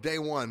from day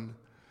one,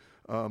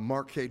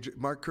 Mark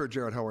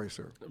Kerr-Jarrett. How are you,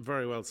 sir?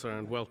 Very well, sir,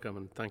 and welcome,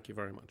 and thank you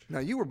very much. Now,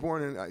 you were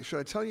born in, should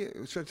I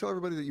tell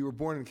everybody that you were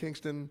born in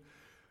Kingston?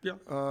 Yeah.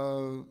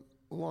 A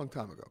long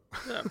time ago.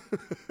 Yeah.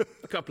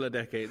 A couple of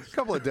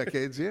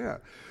decades. Yeah.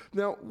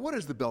 Now, what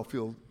is the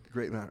Belfield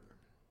Great Manor?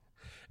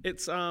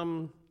 It's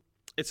an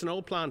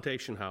old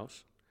plantation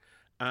house,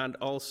 and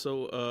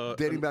also...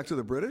 dating back to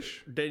the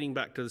British? Dating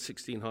back to the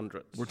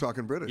 1600s. We're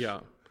talking British? Yeah.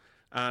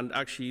 And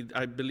actually,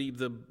 I believe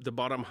the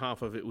bottom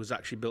half of it was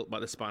actually built by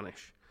the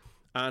Spanish.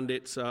 And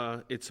it's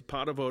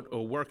part of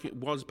a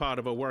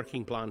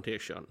working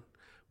plantation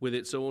with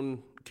its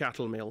own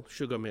cattle mill,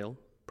 sugar mill,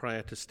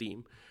 prior to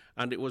steam.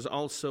 And it was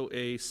also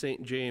a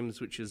St.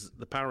 James, which is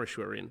the parish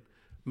we're in,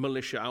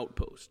 militia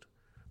outpost,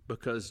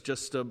 because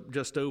just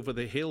over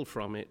the hill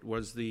from it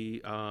was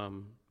the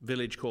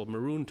village called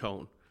Maroon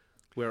Town,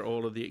 where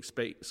all of the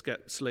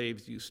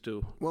slaves used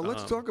to Well,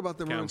 let's talk about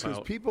the Maroons, because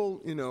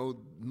people,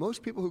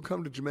 most people who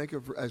come to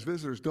Jamaica as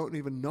visitors don't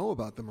even know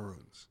about the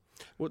Maroons.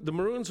 Well, the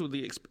Maroons were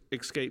the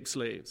escaped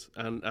slaves,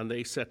 and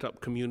they set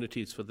up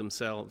communities for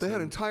themselves. They had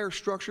entire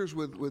structures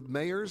with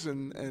mayors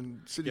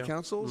and city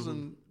councils,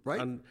 and right?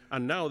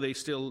 And now there is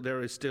still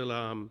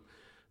the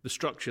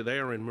structure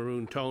there in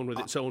Maroon Town with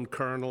its own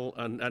colonel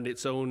and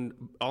its own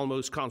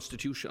almost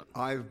constitution.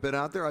 I've been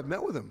out there. I've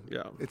met with them.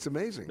 Yeah. It's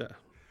amazing.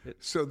 Yeah.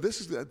 So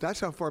that's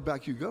how far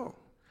back you go.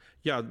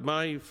 Yeah,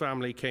 my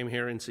family came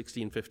here in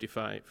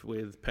 1655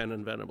 with Penn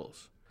and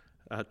Venables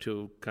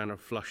to kind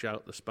of flush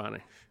out the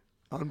Spanish.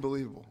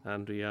 Unbelievable.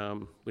 And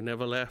we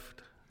never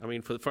left. I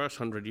mean, for the first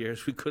 100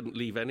 years, we couldn't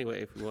leave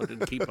anyway if we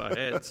wanted to keep our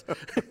heads.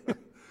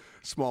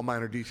 Small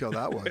minor detail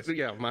that was.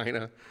 Yeah,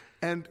 minor.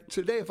 And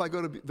today, if I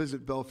go to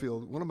visit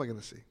Belfield, what am I going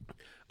to see?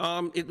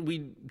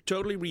 We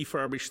totally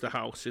refurbished the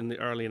house in the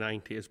early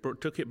 90s, but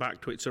took it back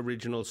to its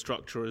original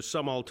structure, as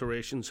some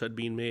alterations had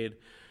been made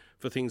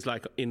for things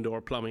like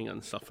indoor plumbing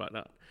and stuff like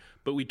that.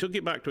 But we took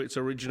it back to its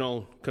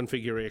original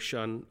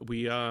configuration.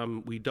 We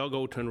dug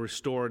out and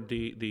restored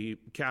the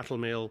cattle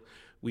mill.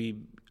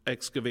 We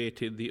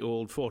excavated the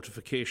old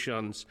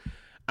fortifications.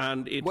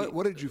 And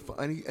what did you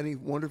find? Any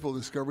wonderful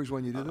discoveries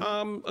when you did it?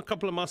 A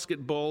couple of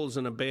musket balls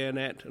and a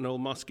bayonet, an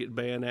old musket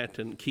bayonet,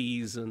 and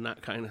keys and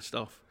that kind of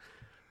stuff.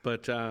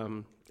 But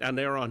and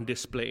they're on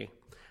display.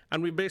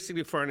 And we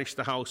basically furnished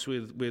the house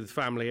with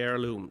family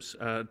heirlooms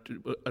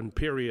and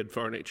period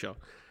furniture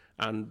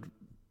and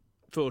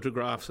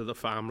photographs of the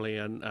family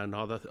and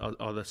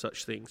other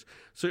such things.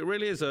 So it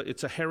really is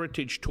it's a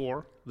heritage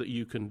tour that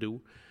you can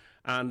do,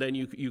 and then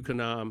you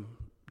can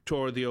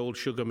tour the old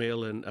sugar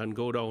mill and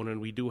go down, and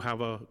we do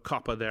have a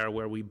copper there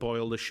where we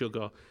boil the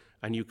sugar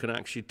and you can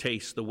actually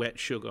taste the wet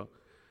sugar,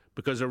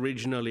 because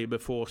originally,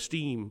 before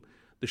steam,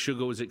 the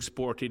sugar was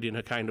exported in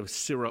a kind of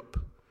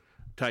syrup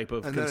type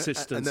of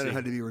consistency. And then it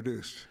had to be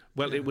reduced.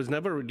 Well, it was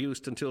never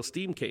reduced until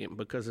steam came,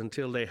 because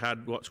until they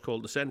had what's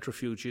called the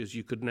centrifuges,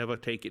 you could never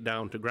take it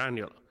down to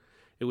granular.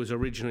 It was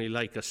originally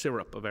like a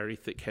syrup, a very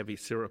thick, heavy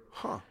syrup,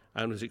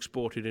 and was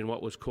exported in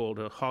what was called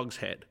a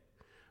hogshead,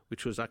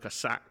 which was like a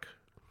sack,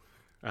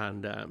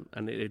 and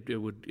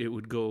it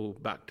would go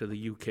back to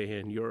the UK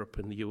and Europe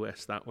and the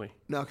US that way.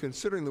 Now,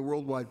 considering the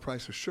worldwide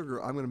price of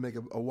sugar, I'm going to make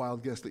a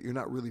wild guess that you're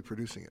not really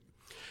producing it.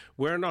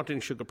 We're not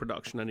in sugar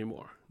production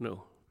anymore,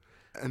 no.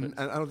 And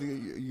I don't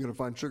think you're going to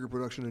find sugar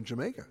production in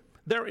Jamaica.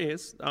 There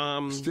is.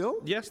 Still?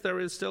 Yes, there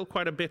is still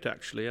quite a bit,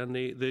 actually, and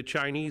the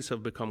Chinese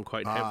have become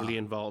quite heavily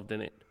involved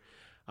in it.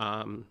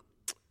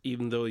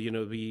 Even though,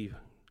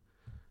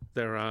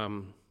 there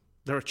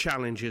are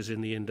challenges in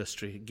the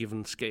industry,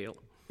 given scale.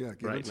 Yeah,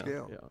 given right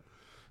scale. Now. Yeah.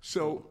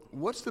 So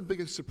what's the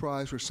biggest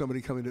surprise for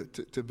somebody coming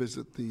to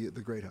visit the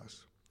Great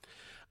House?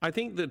 I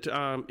think that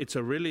it's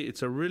a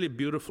really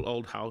beautiful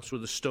old house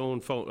with a stone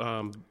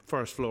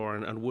first floor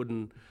and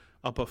wooden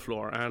upper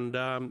floor. And,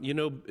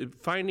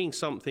 finding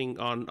something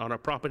on a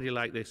property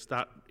like this,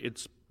 that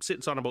it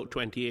sits on about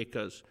 20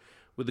 acres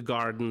with the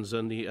gardens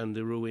and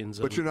the ruins.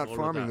 But you're not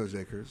farming those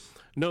acres.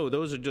 No,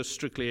 those are just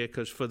strictly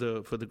acres for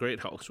the Great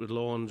House with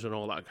lawns and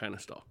all that kind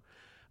of stuff.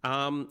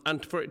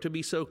 And for it to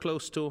be so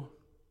close to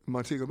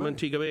Montego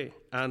Bay,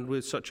 and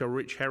with such a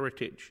rich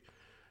heritage,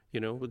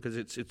 because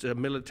it's a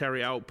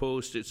military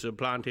outpost, it's a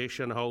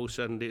plantation house,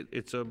 and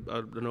it's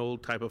an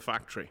old type of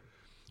factory.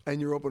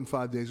 And you're open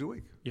 5 days a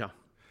week. Yeah.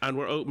 And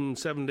we're open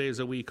 7 days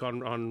a week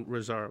on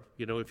reserve.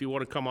 If you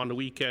want to come on the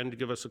weekend,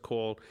 give us a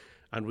call,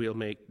 and we'll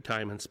make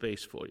time and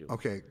space for you.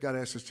 Okay, got to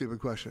ask a stupid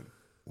question.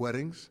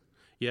 Weddings?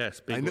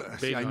 Yes, I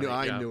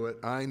knew it.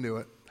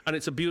 And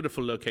it's a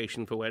beautiful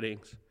location for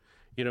weddings,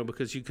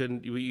 because you can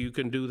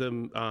do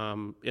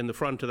them in the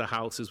front of the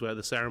house is where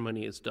the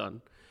ceremony is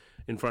done,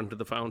 in front of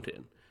the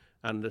fountain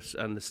and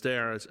the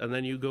stairs, and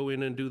then you go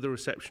in and do the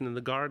reception in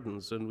the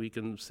gardens, and we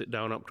can sit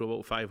down up to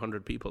about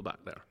 500 people back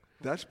there.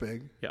 That's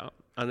big. Yeah.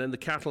 And then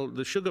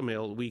the sugar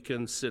mill, we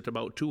can sit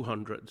about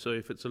 200. So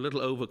if it's a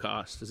little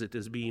overcast, as it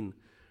has been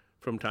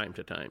from time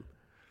to time.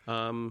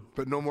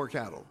 But no more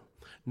cattle.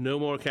 No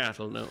more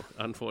cattle, no,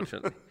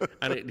 unfortunately.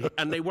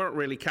 and they weren't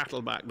really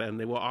cattle back then.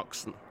 They were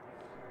oxen.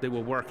 They were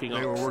working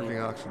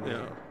oxen.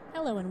 Yeah.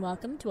 Hello and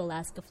welcome to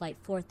Alaska Flight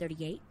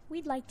 438.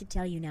 We'd like to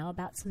tell you now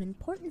about some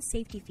important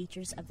safety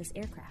features of this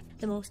aircraft.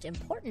 The most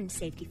important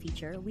safety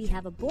feature we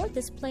have aboard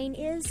this plane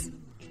is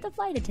the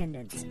flight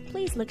attendants.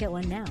 Please look at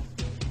one now.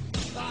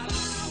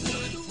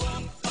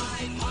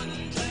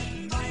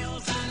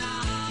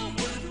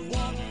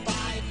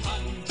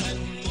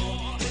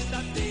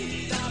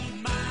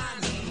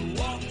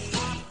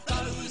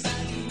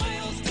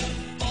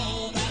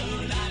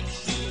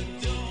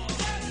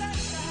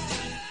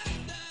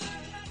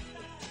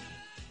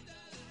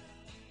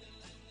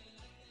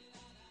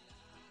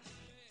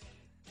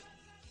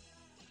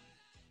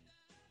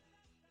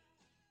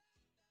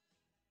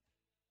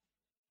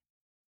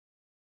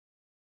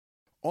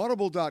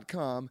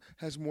 Audible.com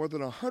has more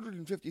than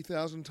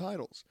 150,000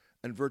 titles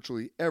and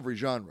virtually every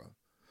genre.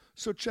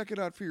 So check it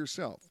out for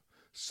yourself.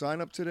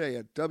 Sign up today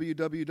at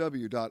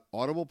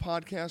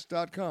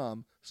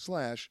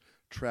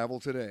www.audiblepodcast.com/travel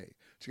today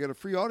to get a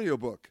free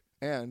audiobook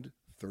and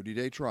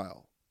 30-day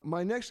trial.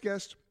 My next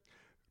guest,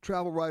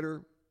 travel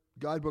writer,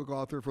 guidebook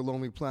author for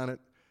Lonely Planet,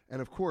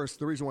 and of course,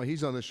 the reason why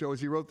he's on the show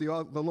is he wrote the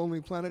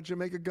Lonely Planet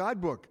Jamaica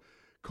Guidebook.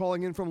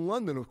 Calling in from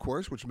London, of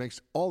course, which makes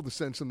all the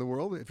sense in the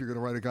world if you're going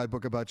to write a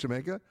guidebook about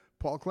Jamaica.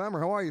 Paul Clammer,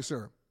 how are you,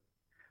 sir?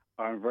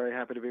 I'm very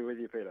happy to be with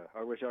you, Peter.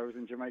 I wish I was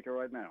in Jamaica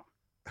right now.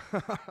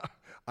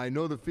 I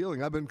know the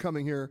feeling. I've been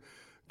coming here,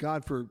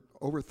 God, for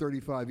over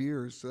 35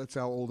 years. So that's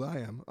how old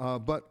I am.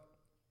 But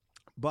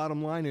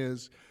bottom line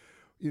is,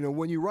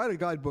 when you write a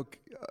guidebook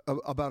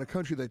about a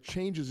country that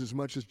changes as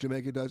much as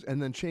Jamaica does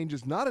and then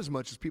changes not as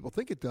much as people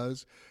think it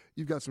does,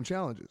 you've got some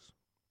challenges.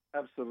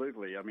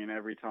 Absolutely. I mean,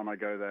 every time I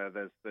go there,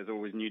 there's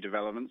always new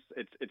developments.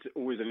 It's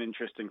always an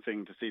interesting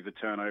thing to see the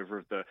turnover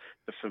of the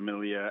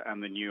familiar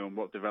and the new, and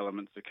what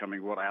developments are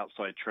coming, what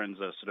outside trends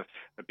are sort of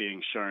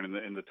being shown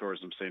in the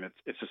tourism scene.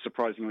 It's a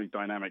surprisingly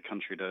dynamic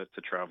country to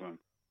travel in.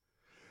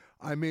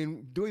 I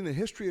mean, doing the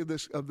history of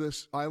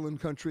this island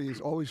country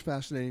is always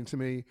fascinating to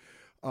me,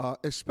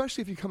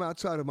 especially if you come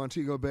outside of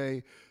Montego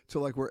Bay to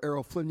like where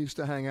Errol Flynn used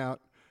to hang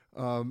out.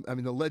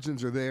 The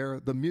legends are there.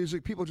 The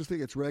music, people just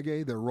think it's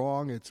reggae. They're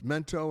wrong. It's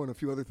mento and a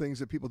few other things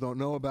that people don't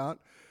know about.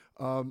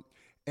 What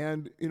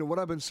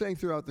I've been saying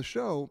throughout the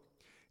show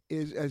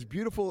is, as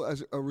beautiful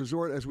as a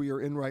resort as we are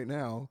in right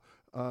now,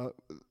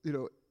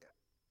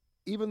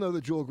 even though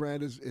the Jewel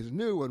Grande is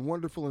new and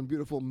wonderful and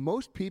beautiful,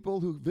 most people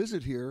who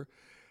visit here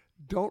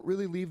don't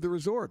really leave the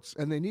resorts,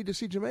 and they need to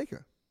see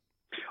Jamaica.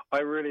 I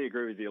really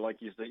agree with you.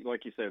 Like you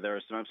say, there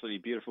are some absolutely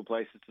beautiful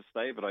places to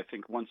stay, but I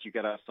think once you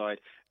get outside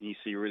and you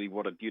see really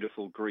what a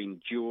beautiful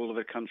green jewel of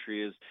a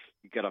country is,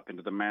 you get up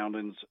into the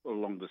mountains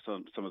along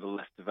some of the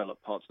less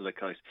developed parts of the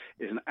coast.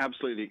 It's an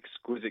absolutely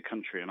exquisite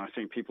country, and I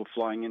think people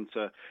flying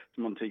into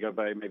Montego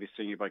Bay, maybe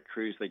seeing it by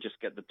cruise, they just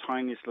get the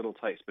tiniest little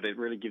taste, but it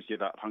really gives you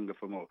that hunger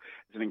for more.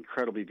 It's an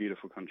incredibly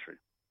beautiful country.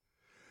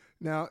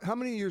 Now, how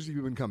many years have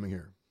you been coming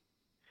here?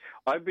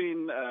 I've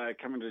been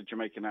coming to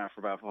Jamaica now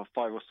for about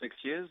 5 or 6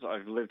 years.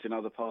 I've lived in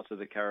other parts of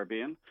the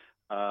Caribbean.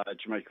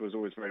 Jamaica was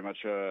always very much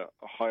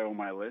high on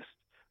my list.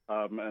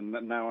 And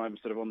now I'm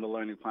sort of on the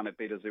Lonely Planet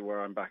beat, as it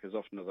were. I'm back as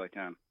often as I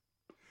can.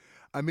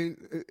 I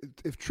mean,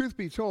 if truth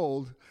be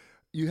told,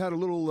 you had a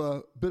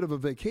little bit of a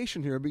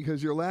vacation here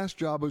because your last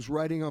job was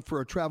writing up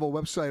for a travel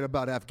website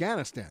about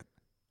Afghanistan.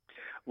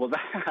 Well,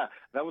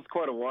 that was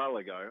quite a while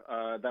ago.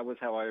 That was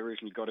how I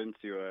originally got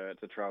into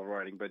to travel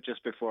writing. But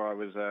just before I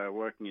was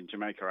working in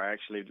Jamaica, I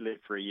actually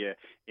lived for a year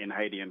in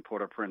Haiti and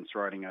Port-au-Prince,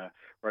 writing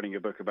a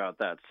book about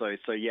that.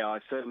 So yeah,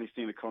 I've certainly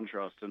seen a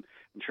contrast. And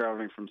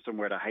traveling from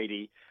somewhere to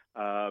Haiti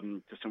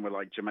to somewhere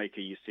like Jamaica,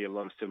 you see a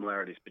lot of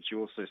similarities, but you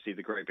also see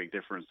the great big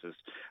differences.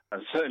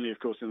 Certainly, of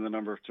course, in the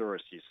number of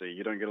tourists you see.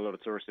 You don't get a lot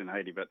of tourists in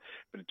Haiti, but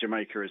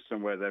Jamaica is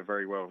somewhere they're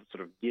very well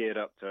sort of geared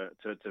up to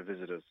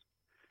visitors.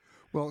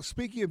 Well,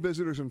 speaking of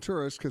visitors and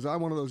tourists, because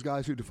I'm one of those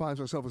guys who defines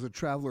myself as a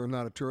traveler and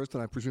not a tourist,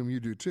 and I presume you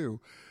do too.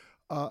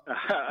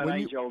 An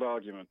age-old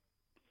argument.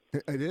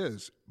 It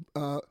is.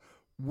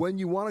 When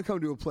you want to come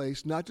to a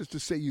place, not just to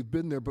say you've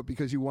been there, but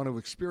because you want to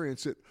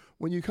experience it,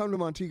 when you come to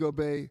Montego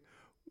Bay,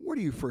 where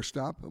do you first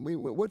stop? I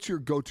mean, what's your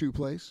go-to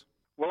place?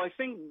 Well, I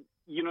think,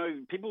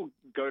 people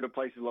go to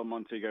places like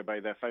Montego Bay.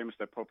 They're famous.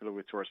 They're popular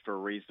with tourists for a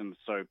reason.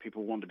 So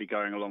people want to be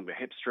going along the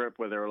hip strip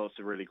where there are lots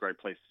of really great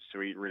places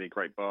to eat, really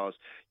great bars.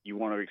 You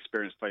want to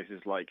experience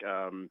places like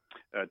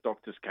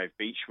Doctor's Cave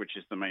Beach, which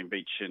is the main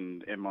beach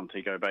in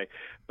Montego Bay.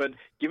 But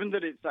given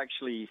that it's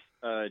actually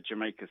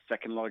Jamaica's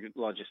second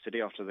largest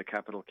city after the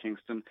capital,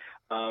 Kingston,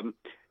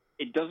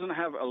 it doesn't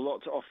have a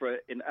lot to offer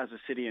as a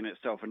city in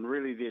itself. And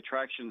really the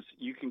attractions,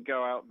 you can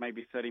go out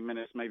maybe 30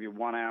 minutes, maybe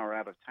 1 hour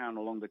out of town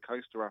along the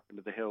coast or up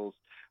into the hills.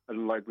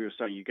 And like we were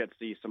saying, you get to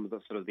see some of the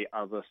sort of the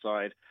other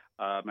side,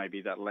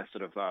 maybe that less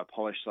sort of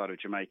polished side of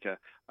Jamaica.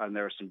 And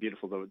there are some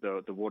beautiful,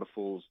 the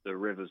waterfalls, the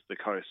rivers, the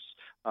coasts.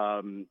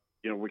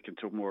 We can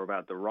talk more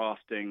about the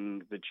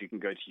rafting that you can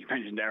go to. You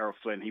mentioned Errol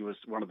Flynn. He was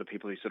one of the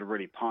people who sort of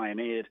really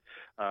pioneered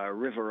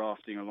river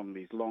rafting along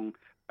these long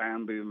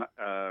bamboo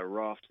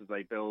rafts that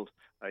they build.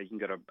 You can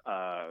go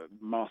to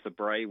Martha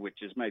Brae,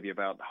 which is maybe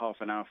about half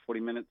an hour, 40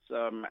 minutes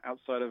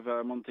outside of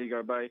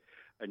Montego Bay,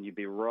 and you'd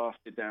be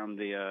rafted down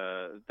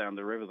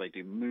the river. They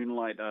do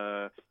moonlight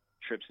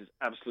trips. It's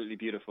absolutely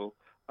beautiful.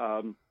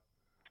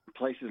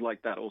 Places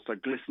like that, also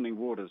glistening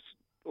waters,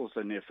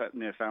 also near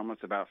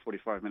Falmouth, about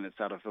 45 minutes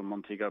out of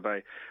Montego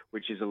Bay,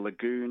 which is a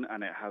lagoon,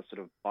 and it has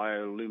sort of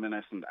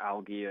bioluminescent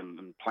algae and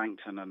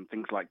plankton and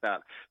things like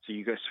that. So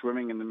you go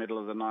swimming in the middle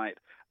of the night,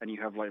 and you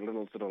have like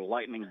little sort of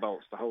lightning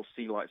bolts. The whole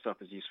sea lights up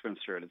as you swim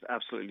through it. It's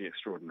absolutely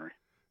extraordinary.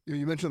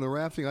 You mentioned the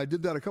rafting. I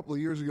did that a couple of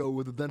years ago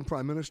with the then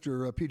Prime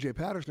Minister, P.J.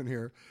 Patterson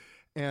here,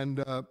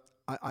 and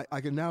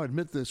I can now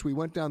admit this. We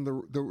went down the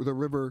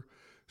river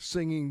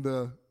singing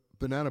the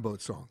Banana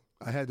Boat song.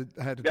 I had to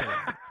tell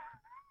you.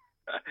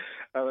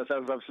 Oh, that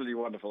sounds absolutely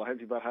wonderful. I hope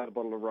you had a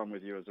bottle of rum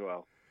with you as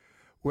well.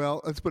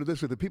 Well, let's put it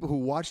this way. The people who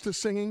watched us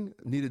singing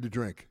needed to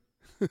drink.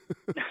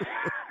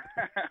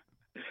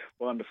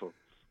 Wonderful.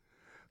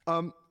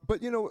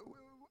 But,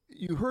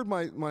 you heard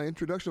my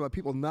introduction about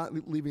people not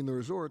leaving the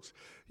resorts.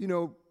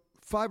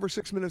 5 or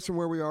 6 minutes from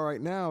where we are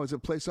right now is a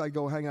place I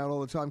go hang out all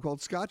the time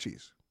called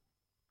Scotchy's.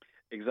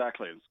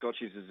 Exactly. And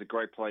Scotchy's is a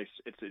great place.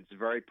 It's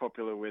very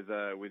popular with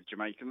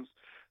Jamaicans.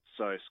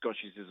 So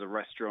Scotchy's is a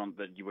restaurant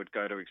that you would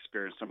go to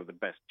experience some of the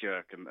best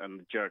jerk, and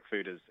the jerk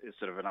food is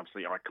sort of an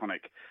absolutely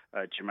iconic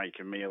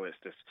Jamaican meal. It's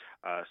this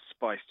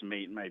spiced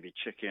meat, maybe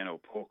chicken or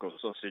pork or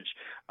sausage,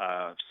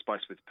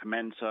 spiced with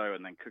pimento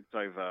and then cooked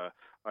over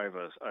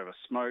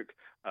smoke.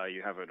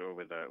 You have it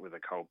with a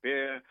cold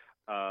beer.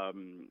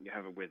 You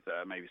have it with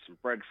maybe some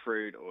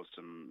breadfruit or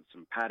some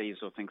patties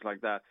or things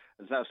like that.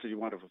 It's an absolutely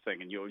wonderful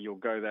thing, and you'll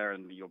go there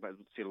and you'll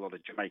see a lot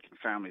of Jamaican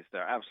families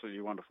there.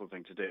 Absolutely wonderful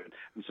thing to do,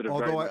 and sort of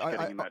very much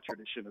getting in that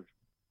tradition of.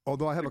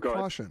 Although I have a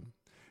caution,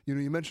 you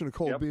mentioned a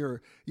cold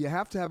beer. You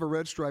have to have a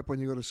red stripe when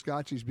you go to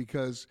Scotchy's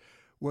because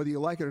whether you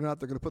like it or not,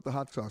 they're going to put the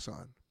hot sauce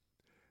on.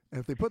 And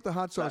if they put the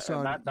hot sauce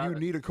on, you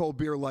need a cold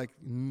beer like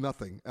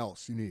nothing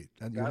else you need.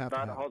 And you have to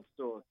have that hot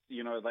sauce,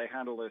 they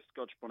handle their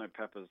Scotch bonnet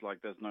peppers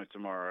like there's no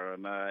tomorrow.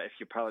 And if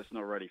your palate's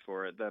not ready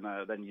for it, then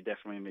you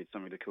definitely need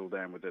something to cool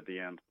down with at the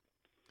end.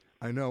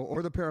 I know,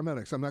 or the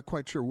paramedics. I'm not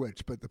quite sure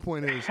which, but the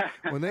point is,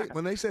 when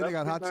they say they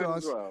got hot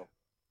sauce,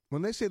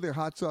 when they say they're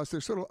hot sauce, they're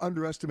sort of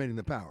underestimating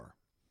the power.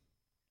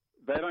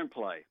 They don't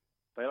play.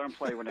 They don't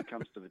play when it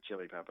comes to the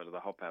chili pepper, to the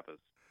hot peppers.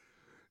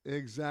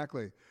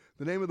 Exactly.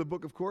 The name of the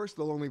book, of course,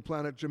 The Lonely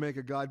Planet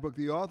Jamaica Guidebook.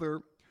 The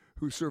author,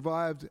 who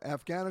survived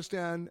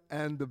Afghanistan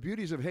and the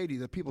beauties of Haiti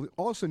that people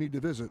also need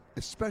to visit,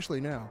 especially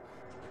now.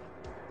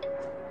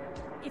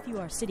 If you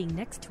are sitting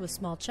next to a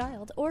small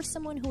child or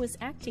someone who is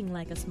acting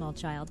like a small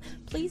child,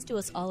 please do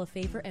us all a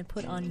favor and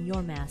put on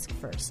your mask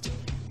first.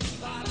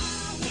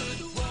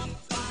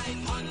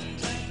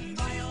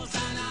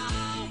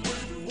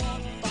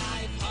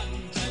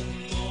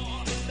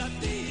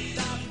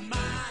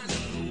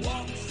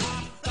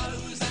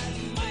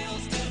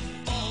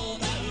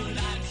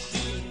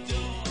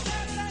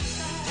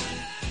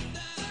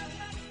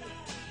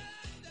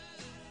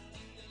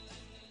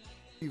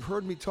 You've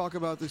heard me talk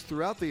about this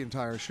throughout the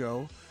entire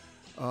show.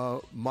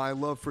 My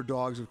love for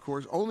dogs, of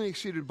course, only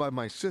exceeded by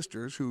my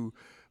sister's, who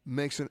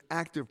makes an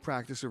active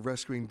practice of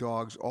rescuing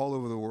dogs all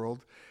over the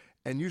world,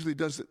 and usually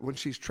does it when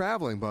she's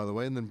traveling, by the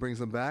way, and then brings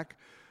them back.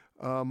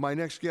 My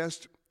next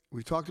guest,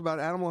 we talked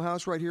about Animal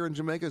House right here in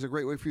Jamaica. Is a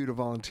great way for you to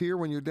volunteer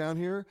when you're down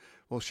here.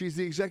 Well, she's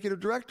the executive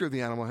director of the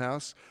Animal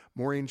House,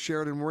 Maureen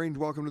Sheridan. Maureen,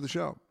 welcome to the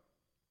show.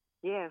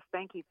 Yes,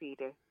 thank you,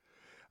 Peter.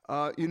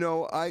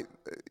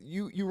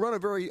 You run a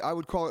very, I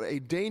would call it a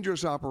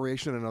dangerous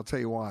operation, and I'll tell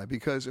you why.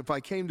 Because if I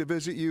came to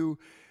visit you,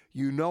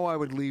 you know I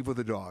would leave with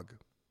a dog.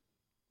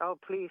 Oh,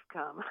 please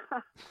come.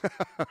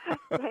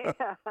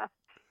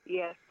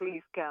 Yes,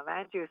 please come.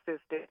 And your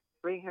sister.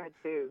 Bring her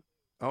too.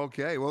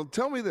 Okay. Well,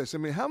 tell me this. I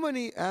mean, how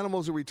many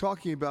animals are we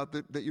talking about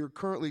that you're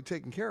currently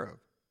taking care of?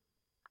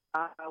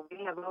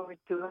 We have over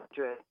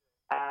 200,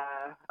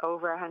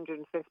 over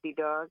 150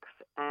 dogs,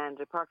 and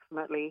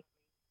approximately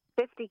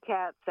 50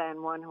 cats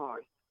and 1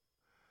 horse.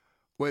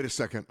 Wait a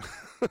second.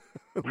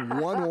 1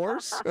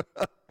 horse?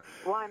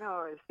 1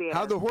 horse, yes.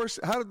 How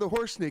did the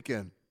horse sneak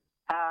in?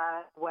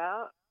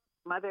 Well,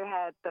 Mother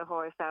had the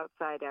horse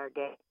outside our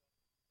gate,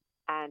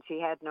 and she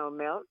had no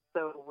milk,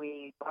 so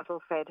we bottle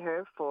fed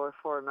her for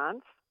 4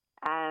 months,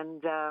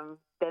 and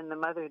then the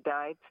mother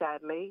died,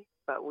 sadly,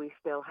 but we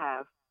still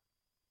have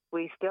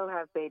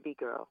baby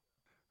girl.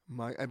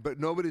 But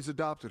nobody's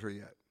adopted her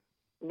yet.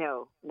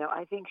 No,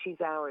 I think she's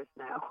ours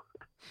now.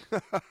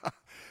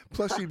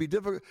 Plus, she'd be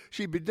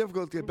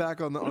difficult to get back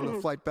on the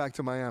flight back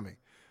to Miami.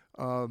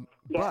 But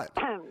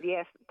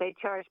yes, they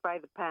charge by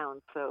the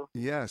pound. So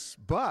yes,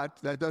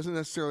 but that doesn't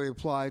necessarily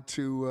apply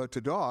to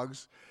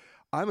dogs.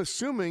 I'm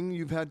assuming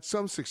you've had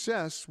some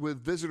success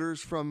with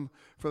visitors from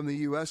the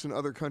U.S. and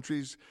other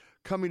countries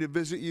coming to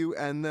visit you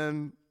and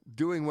then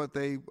doing what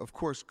they, of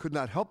course, could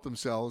not help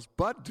themselves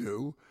but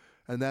do,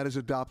 and that is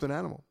adopt an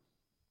animal.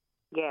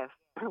 Yes.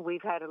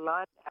 We've had a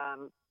lot.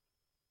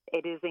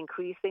 It is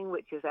increasing,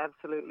 which is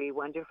absolutely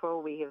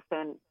wonderful. We have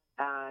sent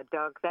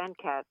dogs and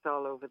cats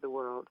all over the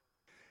world.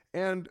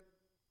 And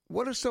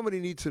what does somebody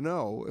need to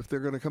know if they're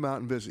going to come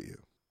out and visit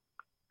you?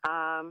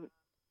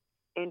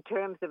 In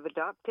terms of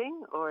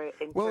adopting, or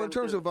in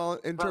terms of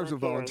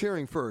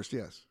volunteering first,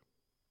 yes.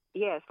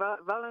 Yes,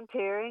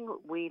 volunteering.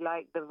 We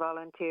like the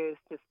volunteers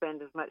to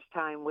spend as much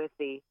time with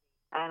the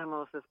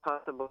animals as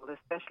possible,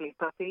 especially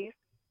puppies,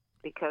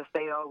 because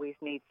they always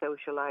need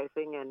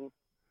socializing, and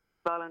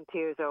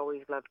volunteers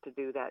always love to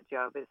do that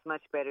job. It's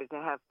much better to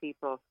have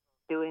people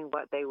doing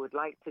what they would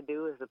like to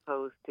do as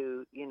opposed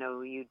to,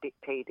 you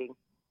dictating,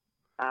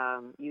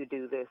 you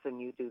do this and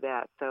you do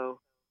that. So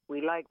we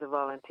like the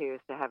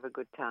volunteers to have a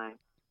good time.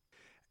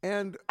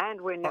 And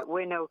we're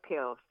no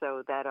kill,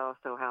 so that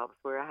also helps.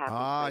 We're a happy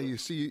place. You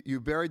see,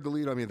 you buried the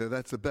lead on me there.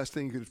 That's the best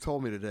thing you could have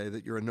told me today,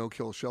 that you're a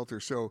no-kill shelter.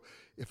 So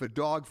if a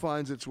dog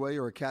finds its way,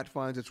 or a cat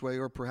finds its way,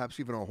 or perhaps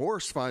even a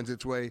horse finds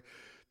its way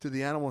to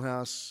the Animal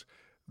House,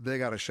 they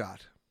got a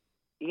shot.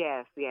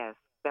 Yes.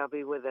 They'll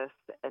be with us,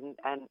 and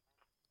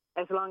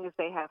as long as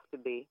they have to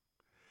be.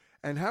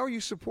 And how are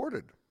you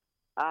supported?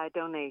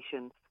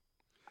 Donations.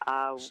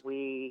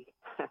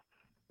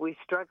 We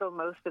struggle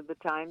most of the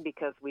time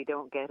because we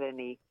don't get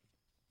any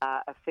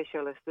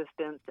official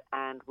assistance,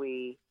 and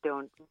we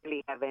don't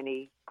really have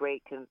any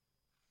great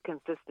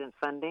consistent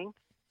funding.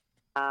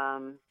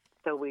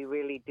 So we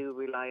really do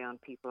rely on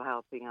people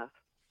helping us.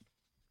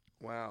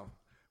 Wow.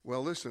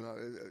 Well, listen,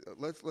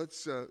 let's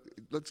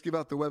give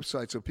out the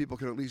website so people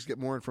can at least get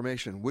more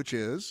information, which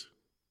is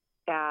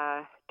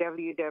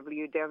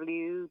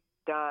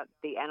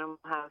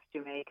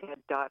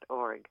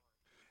www.theanimalhousejamaica.org.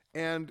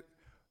 And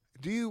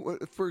do you,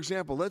 for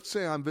example, let's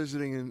say I'm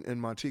visiting in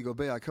Montego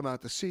Bay. I come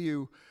out to see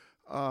you.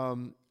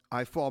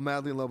 I fall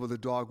madly in love with a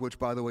dog, which,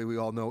 by the way, we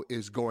all know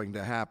is going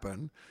to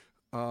happen.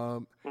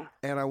 And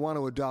I want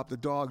to adopt a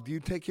dog. Do you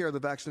take care of the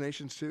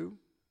vaccinations too?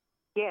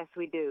 Yes,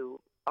 we do.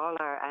 All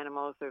our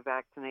animals are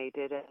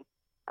vaccinated.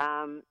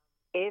 And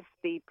if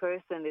the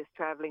person is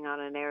traveling on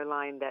an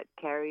airline that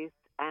carries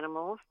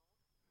animals,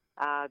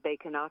 they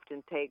can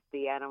often take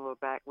the animal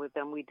back with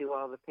them. We do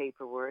all the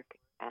paperwork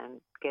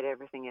and get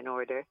everything in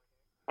order.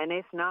 And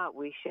if not,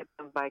 we ship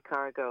them by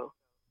cargo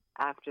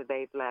after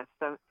they've left.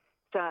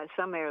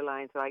 Some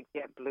airlines like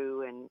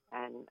JetBlue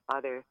and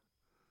other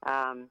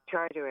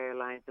charter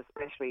airlines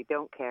especially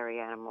don't carry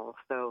animals.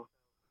 So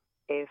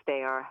if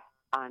they are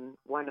on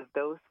one of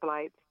those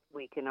flights,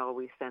 we can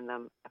always send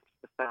them after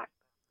the fact.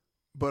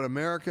 But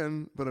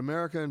American,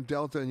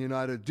 Delta, and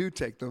United do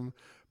take them.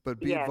 But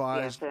be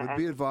advised,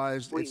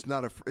 it's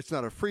not a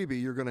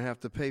freebie. You're going to have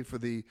to pay for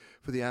the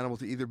animal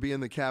to either be in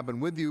the cabin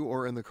with you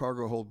or in the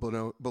cargo hold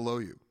below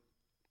you.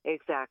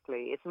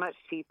 Exactly. It's much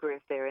cheaper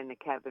if they're in the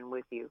cabin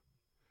with you.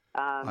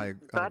 I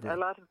but agree. a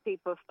lot of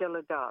people still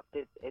adopt.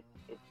 It's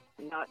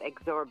not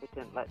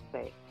exorbitant, let's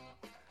say.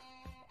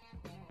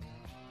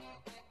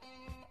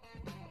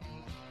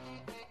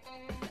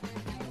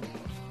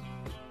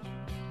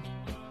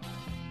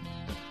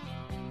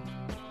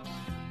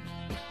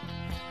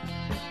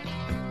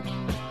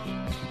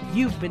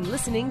 You've been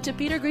listening to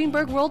Peter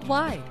Greenberg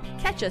Worldwide.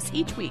 Catch us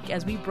each week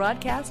as we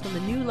broadcast from a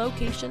new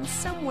location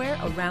somewhere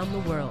around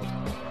the world.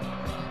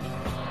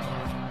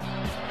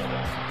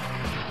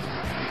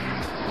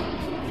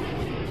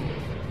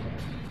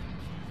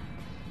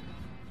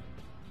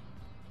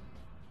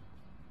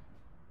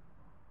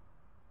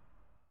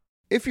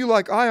 If you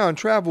like Ion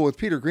Travel with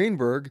Peter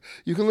Greenberg,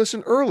 you can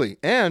listen early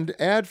and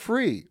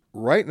ad-free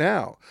right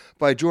now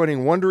by joining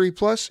Wondery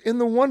Plus in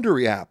the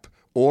Wondery app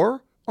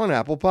or on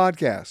Apple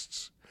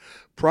Podcasts.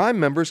 Prime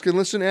members can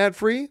listen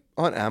ad-free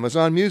on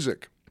Amazon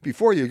Music.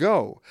 Before you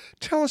go,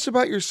 tell us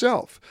about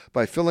yourself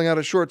by filling out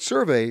a short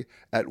survey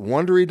at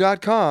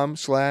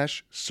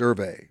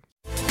Wondery.com/survey.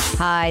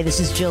 Hi, this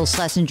is Jill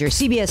Schlesinger,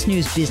 CBS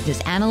News business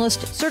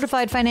analyst,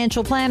 certified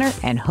financial planner,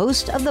 and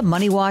host of the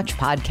Money Watch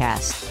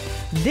podcast.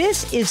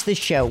 This is the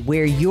show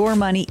where your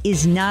money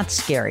is not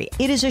scary.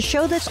 It is a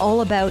show that's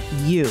all about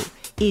you.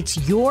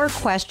 It's your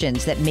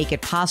questions that make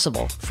it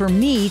possible for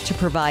me to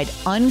provide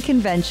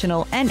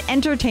unconventional and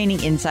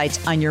entertaining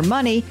insights on your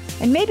money,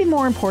 and maybe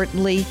more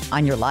importantly,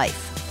 on your life.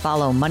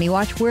 Follow Money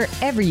Watch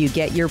wherever you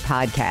get your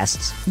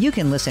podcasts. You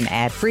can listen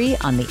ad-free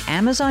on the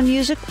Amazon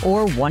Music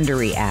or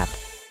Wondery app.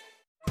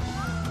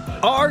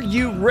 Are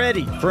you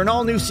ready for an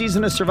all-new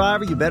season of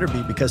Survivor? You better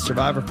be, because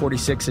Survivor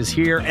 46 is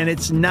here, and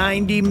it's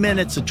 90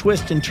 minutes of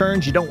twists and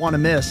turns you don't want to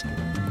miss.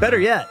 Better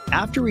yet,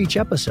 after each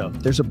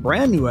episode, there's a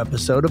brand new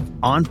episode of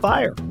On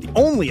Fire, the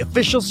only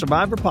official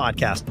Survivor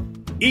podcast.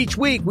 Each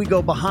week, we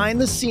go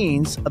behind the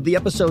scenes of the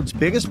episode's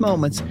biggest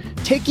moments,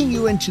 taking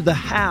you into the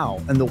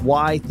how and the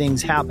why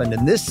things happened.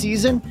 And this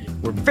season,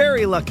 we're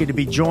very lucky to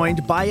be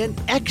joined by an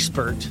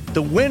expert,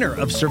 the winner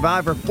of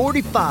Survivor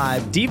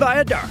 45, Dee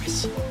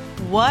Valladares.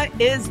 What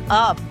is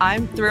up?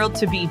 I'm thrilled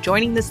to be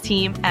joining this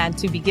team and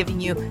to be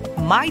giving you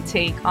my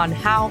take on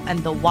how and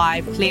the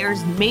why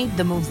players made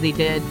the moves they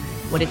did,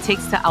 what it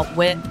takes to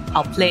outwit,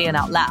 outplay, and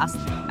outlast,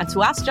 and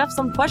to ask Jeff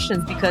some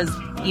questions, because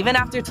even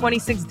after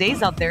 26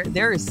 days out there,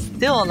 there is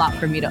still a lot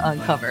for me to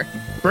uncover.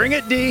 Bring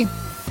it, Dee.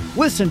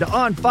 Listen to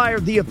On Fire,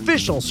 the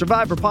official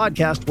Survivor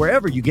podcast,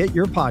 wherever you get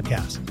your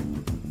podcasts.